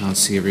on you how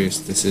serious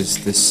this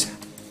is. This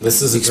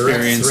This is a direct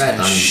experience threat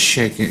has on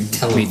shaken me to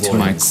Kellenborn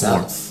my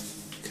himself.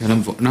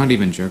 core. Not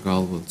even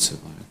Jergal will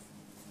survive.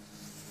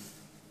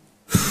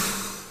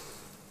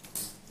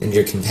 And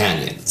your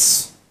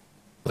companions.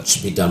 What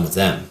should be done with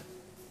them?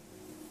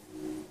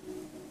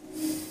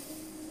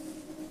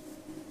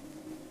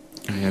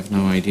 I have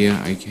no idea.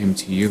 I came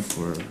to you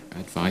for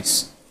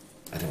advice.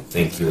 I don't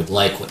think you would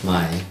like what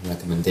my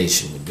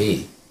recommendation would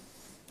be.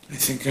 I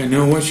think I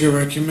know what your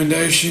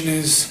recommendation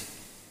is.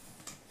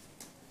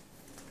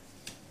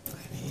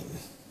 I mean,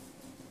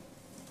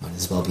 might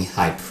as well be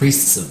high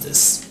priests of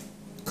this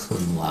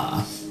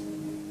Kunla.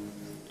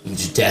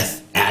 Each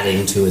death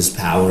adding to his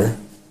power.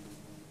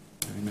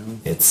 I know.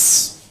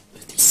 It's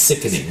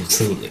sickening,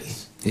 truly.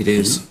 It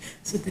is.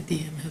 So the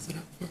DM has it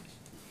up for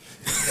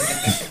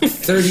us.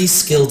 30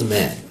 skilled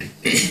men.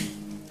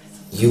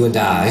 You and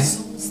I,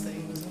 Souls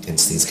thing was it?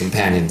 against these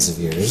companions of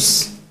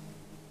yours.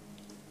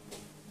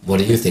 What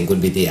do you think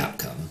would be the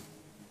outcome?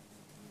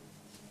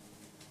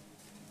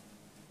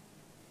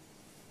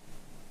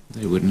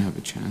 They wouldn't have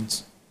a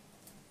chance.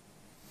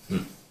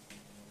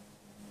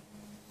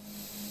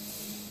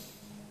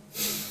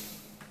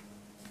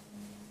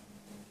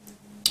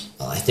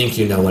 Well, I think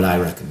you know what I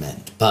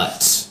recommend,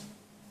 but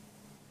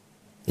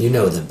you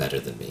know them better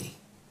than me.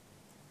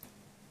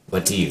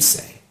 What do you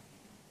say?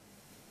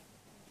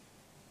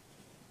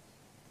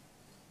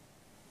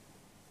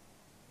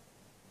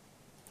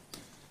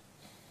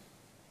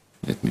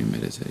 Let me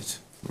meditate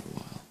for a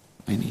while.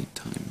 I need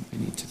time. I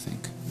need to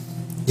think.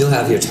 You'll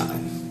have your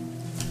time.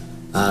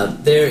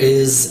 There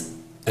is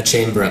a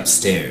chamber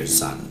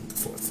upstairs on the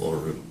fourth floor,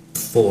 room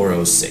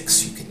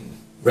 406. You can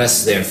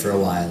rest there for a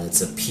while.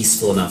 It's a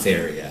peaceful enough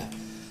area.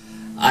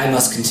 I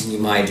must continue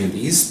my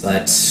duties,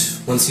 but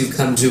once you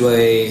come to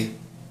a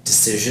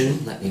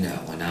decision, let me know,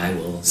 and I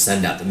will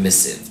send out the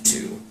missive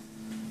to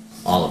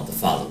all of the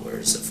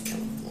followers of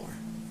Kellenborn.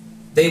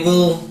 They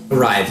will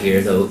arrive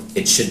here, though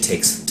it should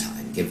take some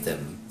time. Give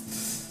them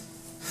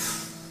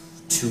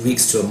 2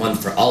 weeks to a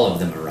month for all of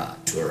them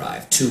to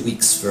arrive. 2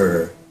 weeks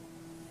for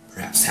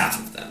perhaps half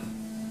of them.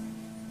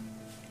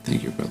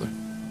 Thank you, brother.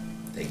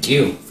 Thank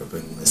you for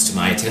bringing this to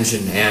my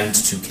attention and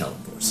to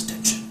Kellenborn's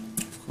attention.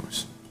 Of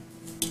course.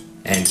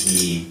 And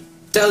he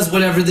does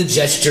whatever the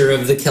gesture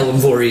of the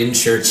Kellenborian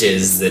church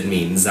is that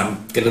means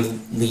I'm gonna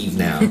leave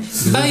now.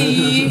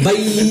 Bye! Bye!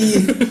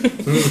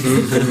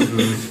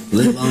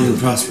 Live long and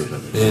prosper,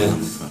 brother. Yeah.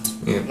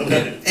 Live long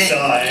and prosper.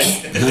 Die.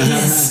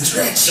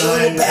 Stretch, you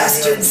little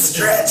bastard,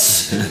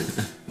 stretch!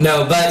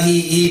 No, but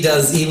he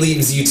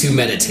leaves you to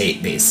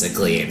meditate,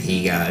 basically, and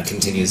he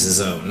continues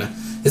his own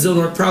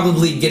work,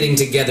 probably getting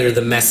together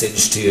the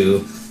message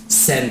to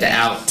send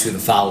out to the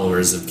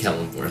followers of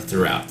Kellenborn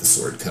throughout the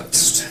Sword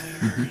Coast.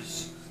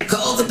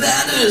 Call the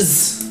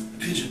banners!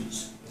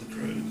 Pigeons. The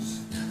crows.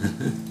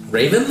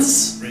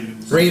 Ravens?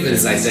 Ravens.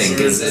 Ravens, I think,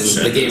 is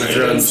in the Game of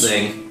Thrones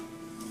thing.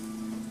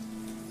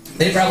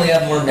 They probably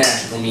have more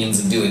magical means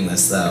of doing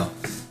this, though.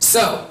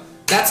 So,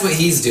 that's what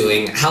he's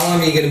doing. How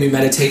long are you going to be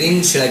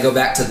meditating? Should I go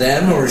back to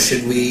them, or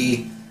should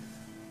we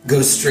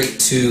go straight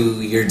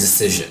to your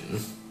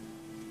decision?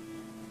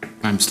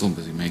 I'm still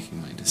busy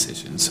making my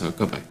decision, so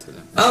go back to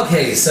them.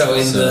 Okay, so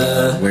in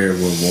the where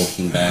we're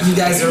walking back. you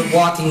guys are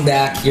walking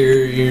back.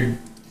 You're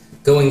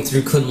going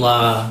through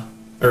Kunla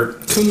or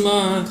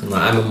Kunla. Kunla.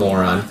 I'm a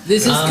moron.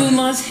 This is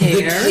Kunla's The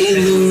hair.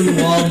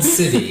 Kaloon walled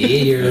city.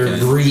 You're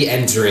Okay.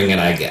 re-entering it,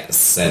 I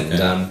guess, and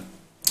Okay.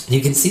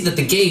 you can see that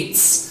the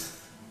gates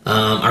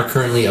are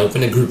currently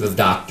open. A group of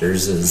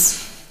doctors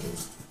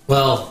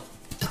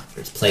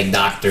doctors, plague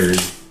doctors,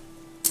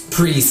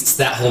 priests,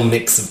 that whole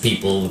mix of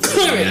people with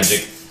Clerics.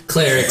 magic,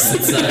 clerics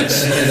and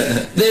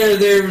such.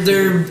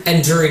 They're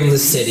entering the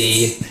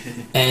city,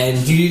 and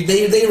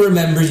they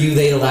remember you.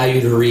 They allow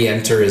you to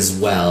re-enter as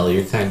well.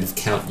 You're kind of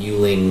Count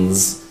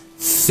Yuling's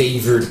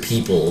favored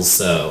people,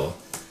 so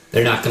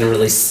they're not going to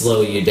really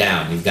slow you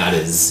down. You've got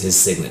his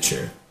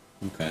signature.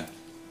 Okay.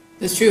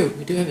 It's true.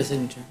 We do have a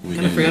signature. We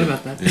Kind of do, forgot yeah.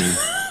 about that.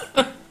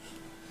 Yeah.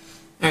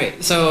 All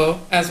right. So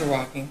as we're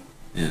walking,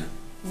 Yeah.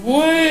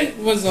 what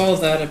was all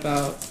that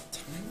about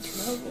time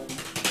travel?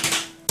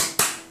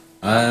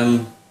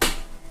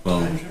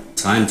 Well,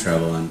 time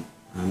travel.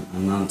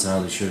 I'm not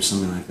entirely sure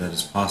something like that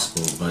is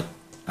possible, but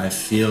I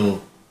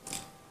feel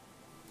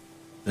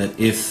that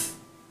if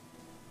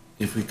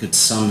we could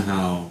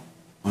somehow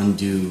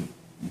undo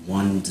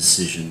one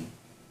decision,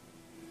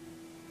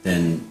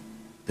 then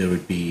there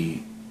would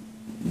be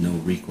no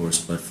recourse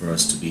but for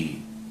us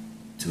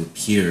to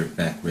appear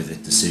back where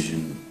that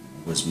decision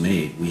was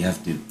made. We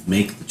have to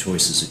make the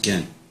choices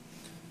again.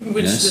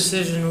 Which Yes.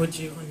 decision would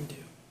you undo?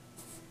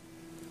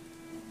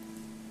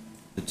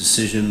 The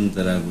decision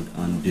that I would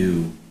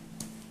undo.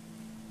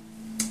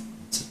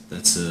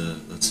 That's a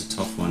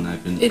tough one.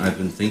 I've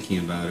been thinking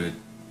about it.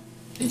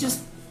 It just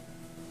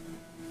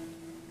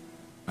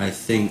I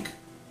think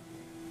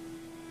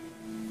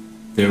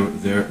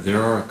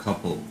there are a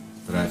couple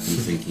that I've been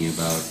thinking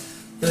about.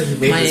 You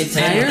made My this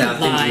plan entire without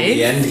thinking life.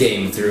 the end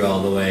game through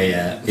all the way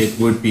yet. It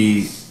would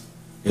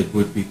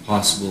be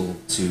possible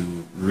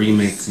to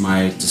remake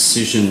my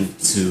decision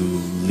to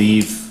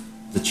leave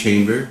the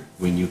chamber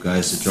when you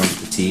guys had drunk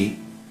the tea,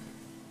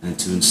 and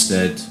to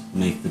instead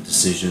make the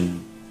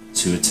decision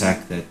to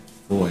attack that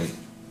boy.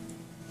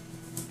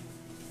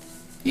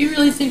 Do you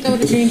really think that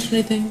would have changed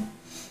anything?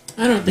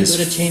 I don't think it would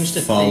have changed a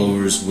His thing.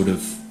 followers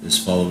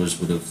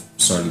would have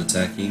started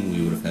attacking.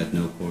 We would have had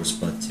no course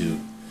but to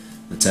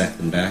attack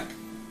them back,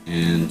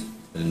 and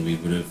then we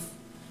would have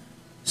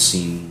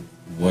seen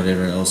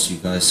whatever else you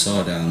guys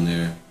saw down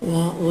there.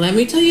 Well, let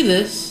me tell you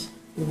this: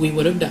 we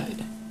would have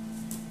died.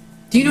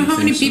 Do you know You how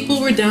many think so?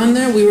 people were down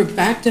there? We were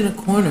backed in a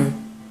corner.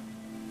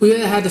 We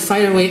had to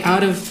fight our way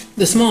out of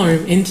the small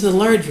room into the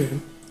large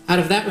room, out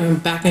of that room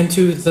back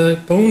into the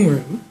bone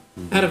room,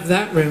 out of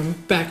that room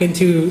back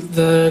into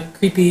the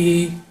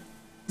creepy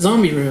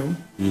zombie room.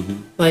 Mm-hmm.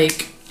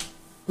 Like,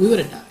 we would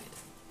have died.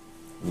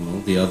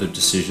 Well, the other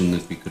decision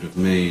that we could have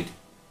made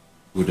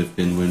would have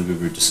been when we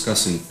were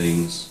discussing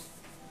things,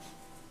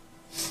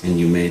 and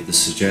you made the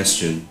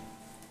suggestion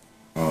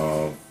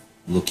of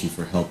looking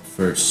for help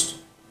first.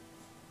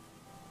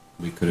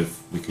 We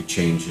could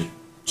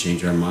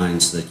change our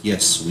minds that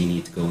yes, we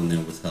need to go in there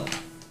with help.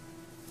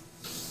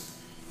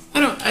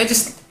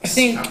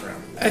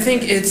 I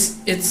think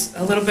it's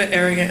a little bit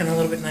arrogant and a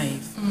little bit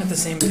naive at the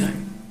same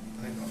time.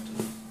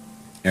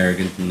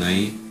 Arrogant and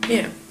naive.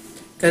 Yeah,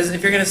 because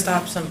if you're gonna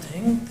stop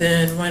something,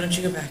 then why don't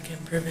you go back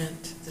and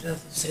prevent the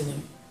death of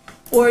Salem,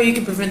 or you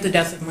can prevent the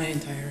death of my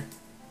entire,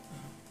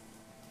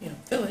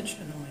 village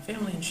and all my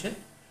family and shit,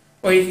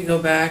 or you could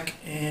go back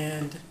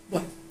and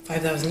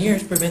 5,000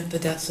 years prevent the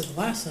deaths of the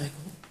last cycle.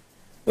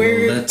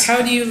 Where Well, that's-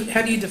 how do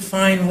you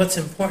define what's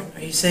important?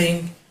 Are you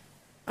saying,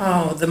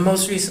 oh, the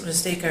most recent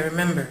mistake I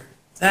remember,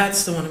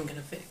 that's the one I'm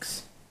gonna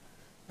fix?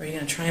 Or are you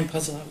gonna try and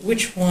puzzle out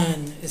which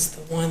one is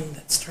the one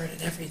that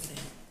started everything?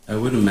 I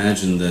would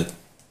imagine that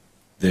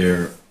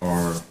there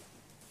are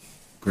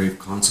grave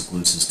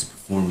consequences to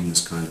performing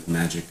this kind of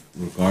magic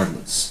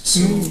regardless. So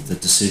the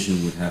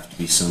decision would have to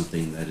be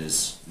something that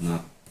is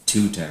not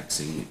too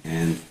taxing,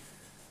 and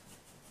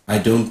I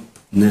don't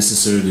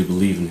necessarily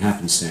believe in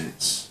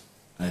happenstance.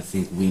 I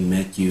think we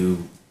met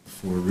you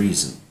for a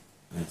reason.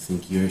 I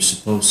think you're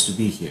supposed to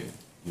be here.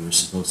 You're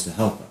supposed to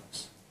help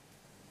us.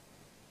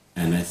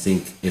 And I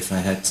think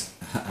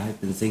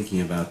I've been thinking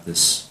about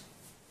this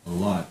a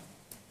lot.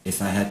 If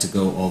I had to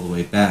go all the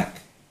way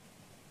back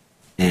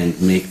and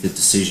make the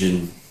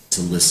decision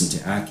to listen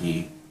to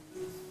Aki,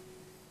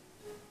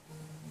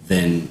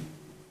 then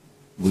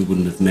we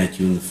wouldn't have met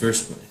you in the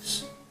first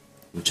place,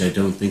 which I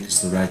don't think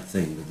is the right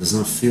thing. It does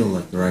not feel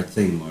like the right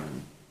thing,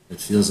 Martin. It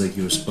feels like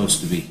you were supposed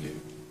to be here.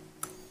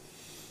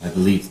 I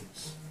believe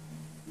this.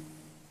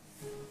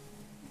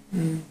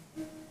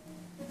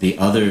 The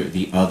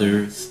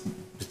other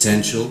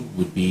potential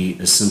would be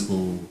a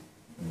simple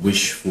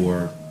wish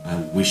for, I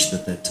wish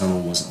that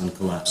tunnel was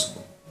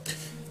uncollapsible.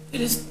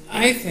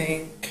 I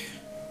think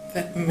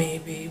that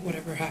maybe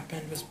whatever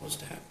happened was supposed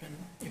to happen,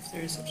 if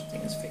there is such a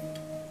thing as fate.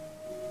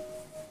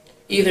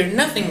 Either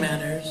nothing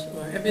matters,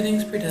 or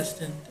everything's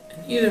predestined,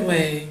 and either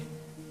way,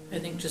 I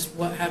think just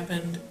what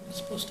happened was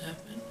supposed to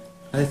happen.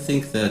 I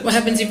think that What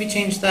happens if you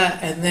change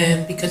that and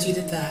then because you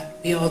did that,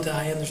 we all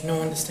die and there's no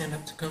one to stand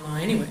up to Kunla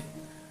anyway?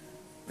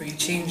 Or you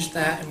change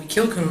that and we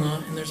kill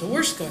Kunla and there's a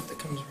worse god that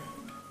comes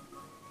around.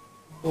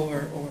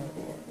 Or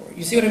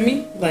you see what I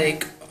mean?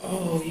 Like,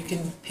 oh, you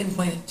can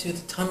pinpoint it to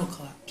the tunnel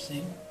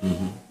collapsing.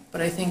 Mhm.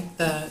 But I think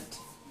that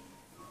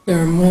there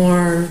are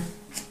more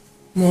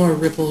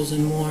ripples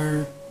and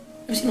more.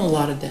 I've seen a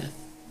lot of death.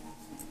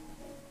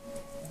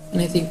 And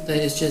I think that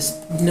it's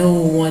just no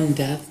one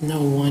death, no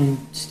one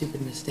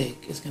stupid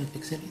mistake is going to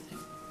fix anything.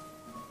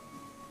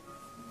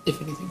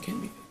 If anything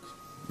can be fixed.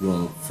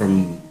 well,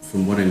 from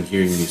what I'm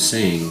hearing you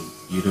saying,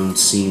 you don't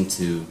seem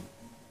to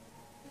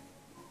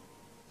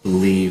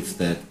believe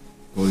that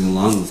going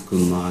along with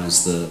Kunma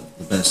is the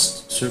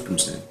best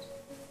circumstance.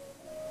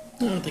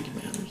 I don't think it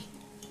matters.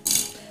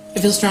 I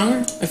feel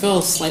stronger. I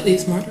feel slightly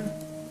smarter.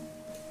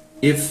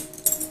 If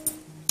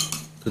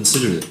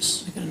consider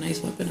this, I got a nice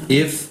weapon on.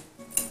 if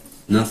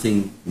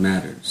nothing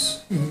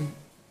matters, Mhm.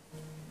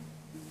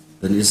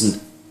 then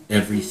isn't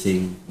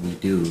everything we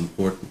do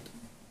important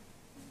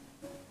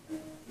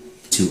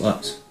to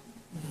us?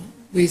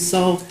 We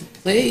solved the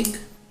plague.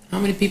 How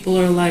many people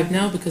are alive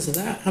now because of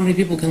that? How many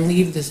people can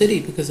leave the city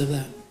because of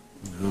that?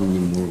 How many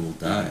more will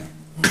die?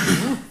 I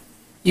don't know.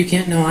 You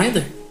can't know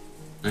either.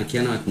 I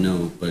cannot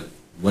know, but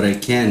what I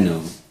can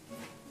know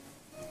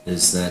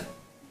is that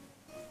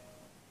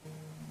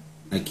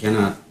I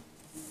cannot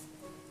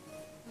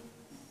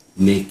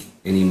make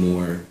any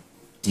more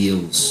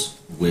deals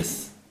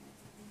with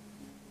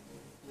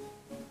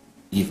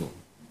evil.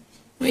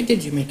 Why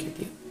did you make your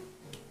deal?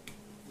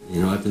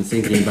 You know, I've been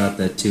thinking about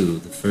that too.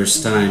 The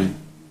first time,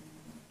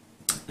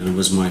 and it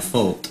was my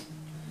fault.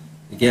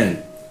 Again,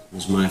 it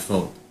was my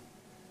fault.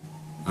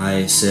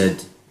 I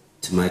said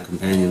to my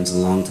companions a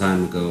long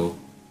time ago,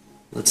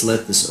 let's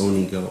let this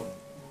Oni go.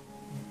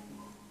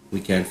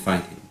 We can't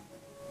fight him.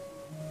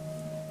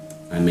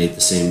 I made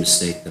the same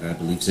mistake that I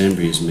believe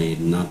Zambri has made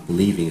in not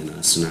believing in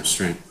us and our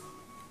strength.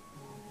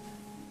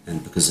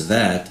 And because of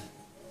that,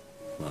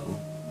 well,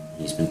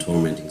 he's been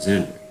tormenting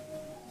Zambri.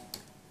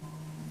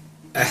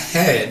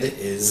 Ahead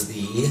is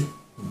the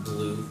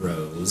Blue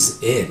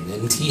Rose Inn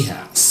and Tea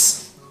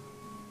House.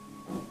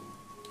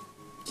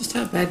 Just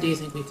how bad do you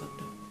think we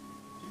fucked up?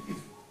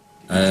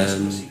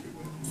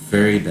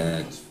 Very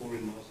bad.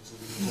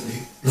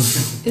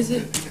 Is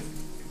it?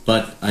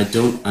 But I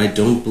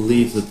don't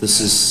believe that this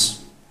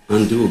is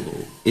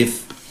undoable.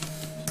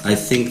 I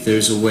think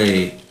there's a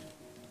way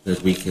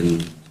that we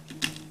can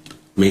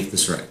make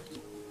this right.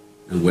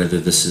 And whether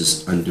this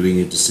is undoing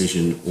a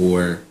decision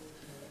or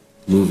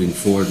moving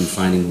forward and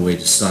finding a way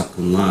to stop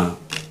Kunla,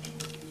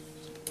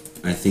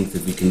 I think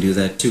that we can do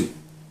that too.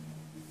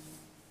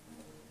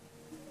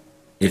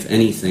 If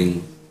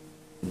anything,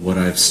 what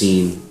I've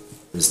seen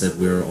is that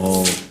we're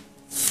all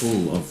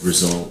full of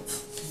resolve.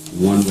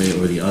 One way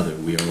or the other,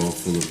 we are all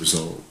full of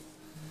resolve.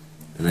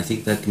 And I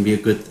think that can be a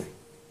good thing.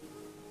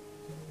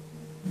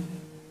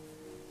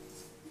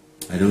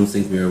 I don't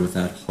think we are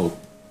without hope.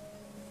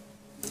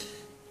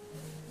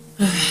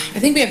 I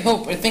think we have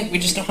hope. I think we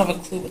just don't have a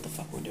clue what the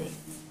fuck we're doing.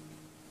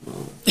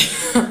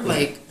 Well,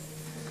 Like,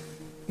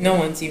 no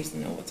one seems to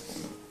know what's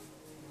going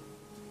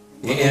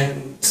on.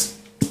 And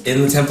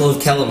in the Temple of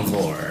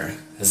Kelemvor,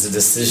 has a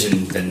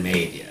decision been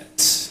made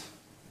yet?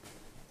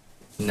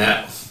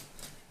 No.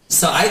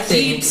 So I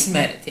think Keeps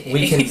meditating.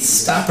 we can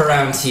stop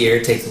around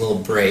here, take a little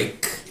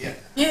break, Yeah.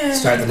 Yeah.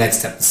 start the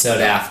next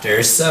episode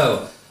after.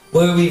 So,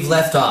 where we've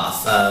left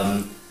off,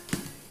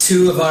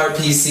 two of our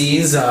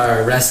PCs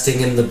are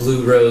resting in the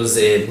Blue Rose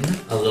Inn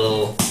a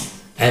little,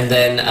 and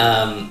then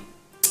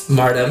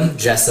Martum,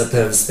 Jessup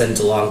have spent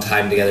a long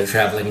time together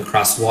traveling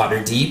across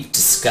Waterdeep,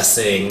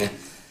 discussing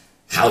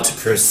how to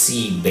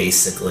proceed,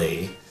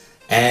 basically.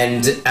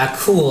 And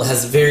Akul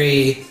has a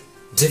very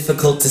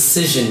difficult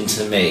decision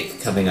to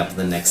make coming up in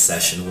the next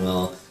session.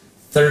 Will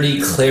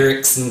 30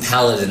 clerics and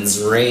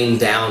paladins rain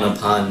down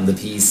upon the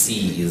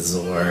PCs,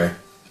 or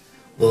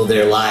will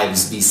their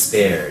lives be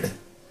spared?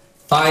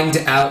 Find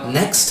out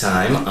next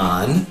time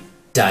on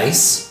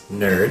Dice,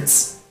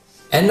 Nerds,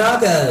 and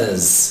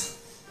Nagas.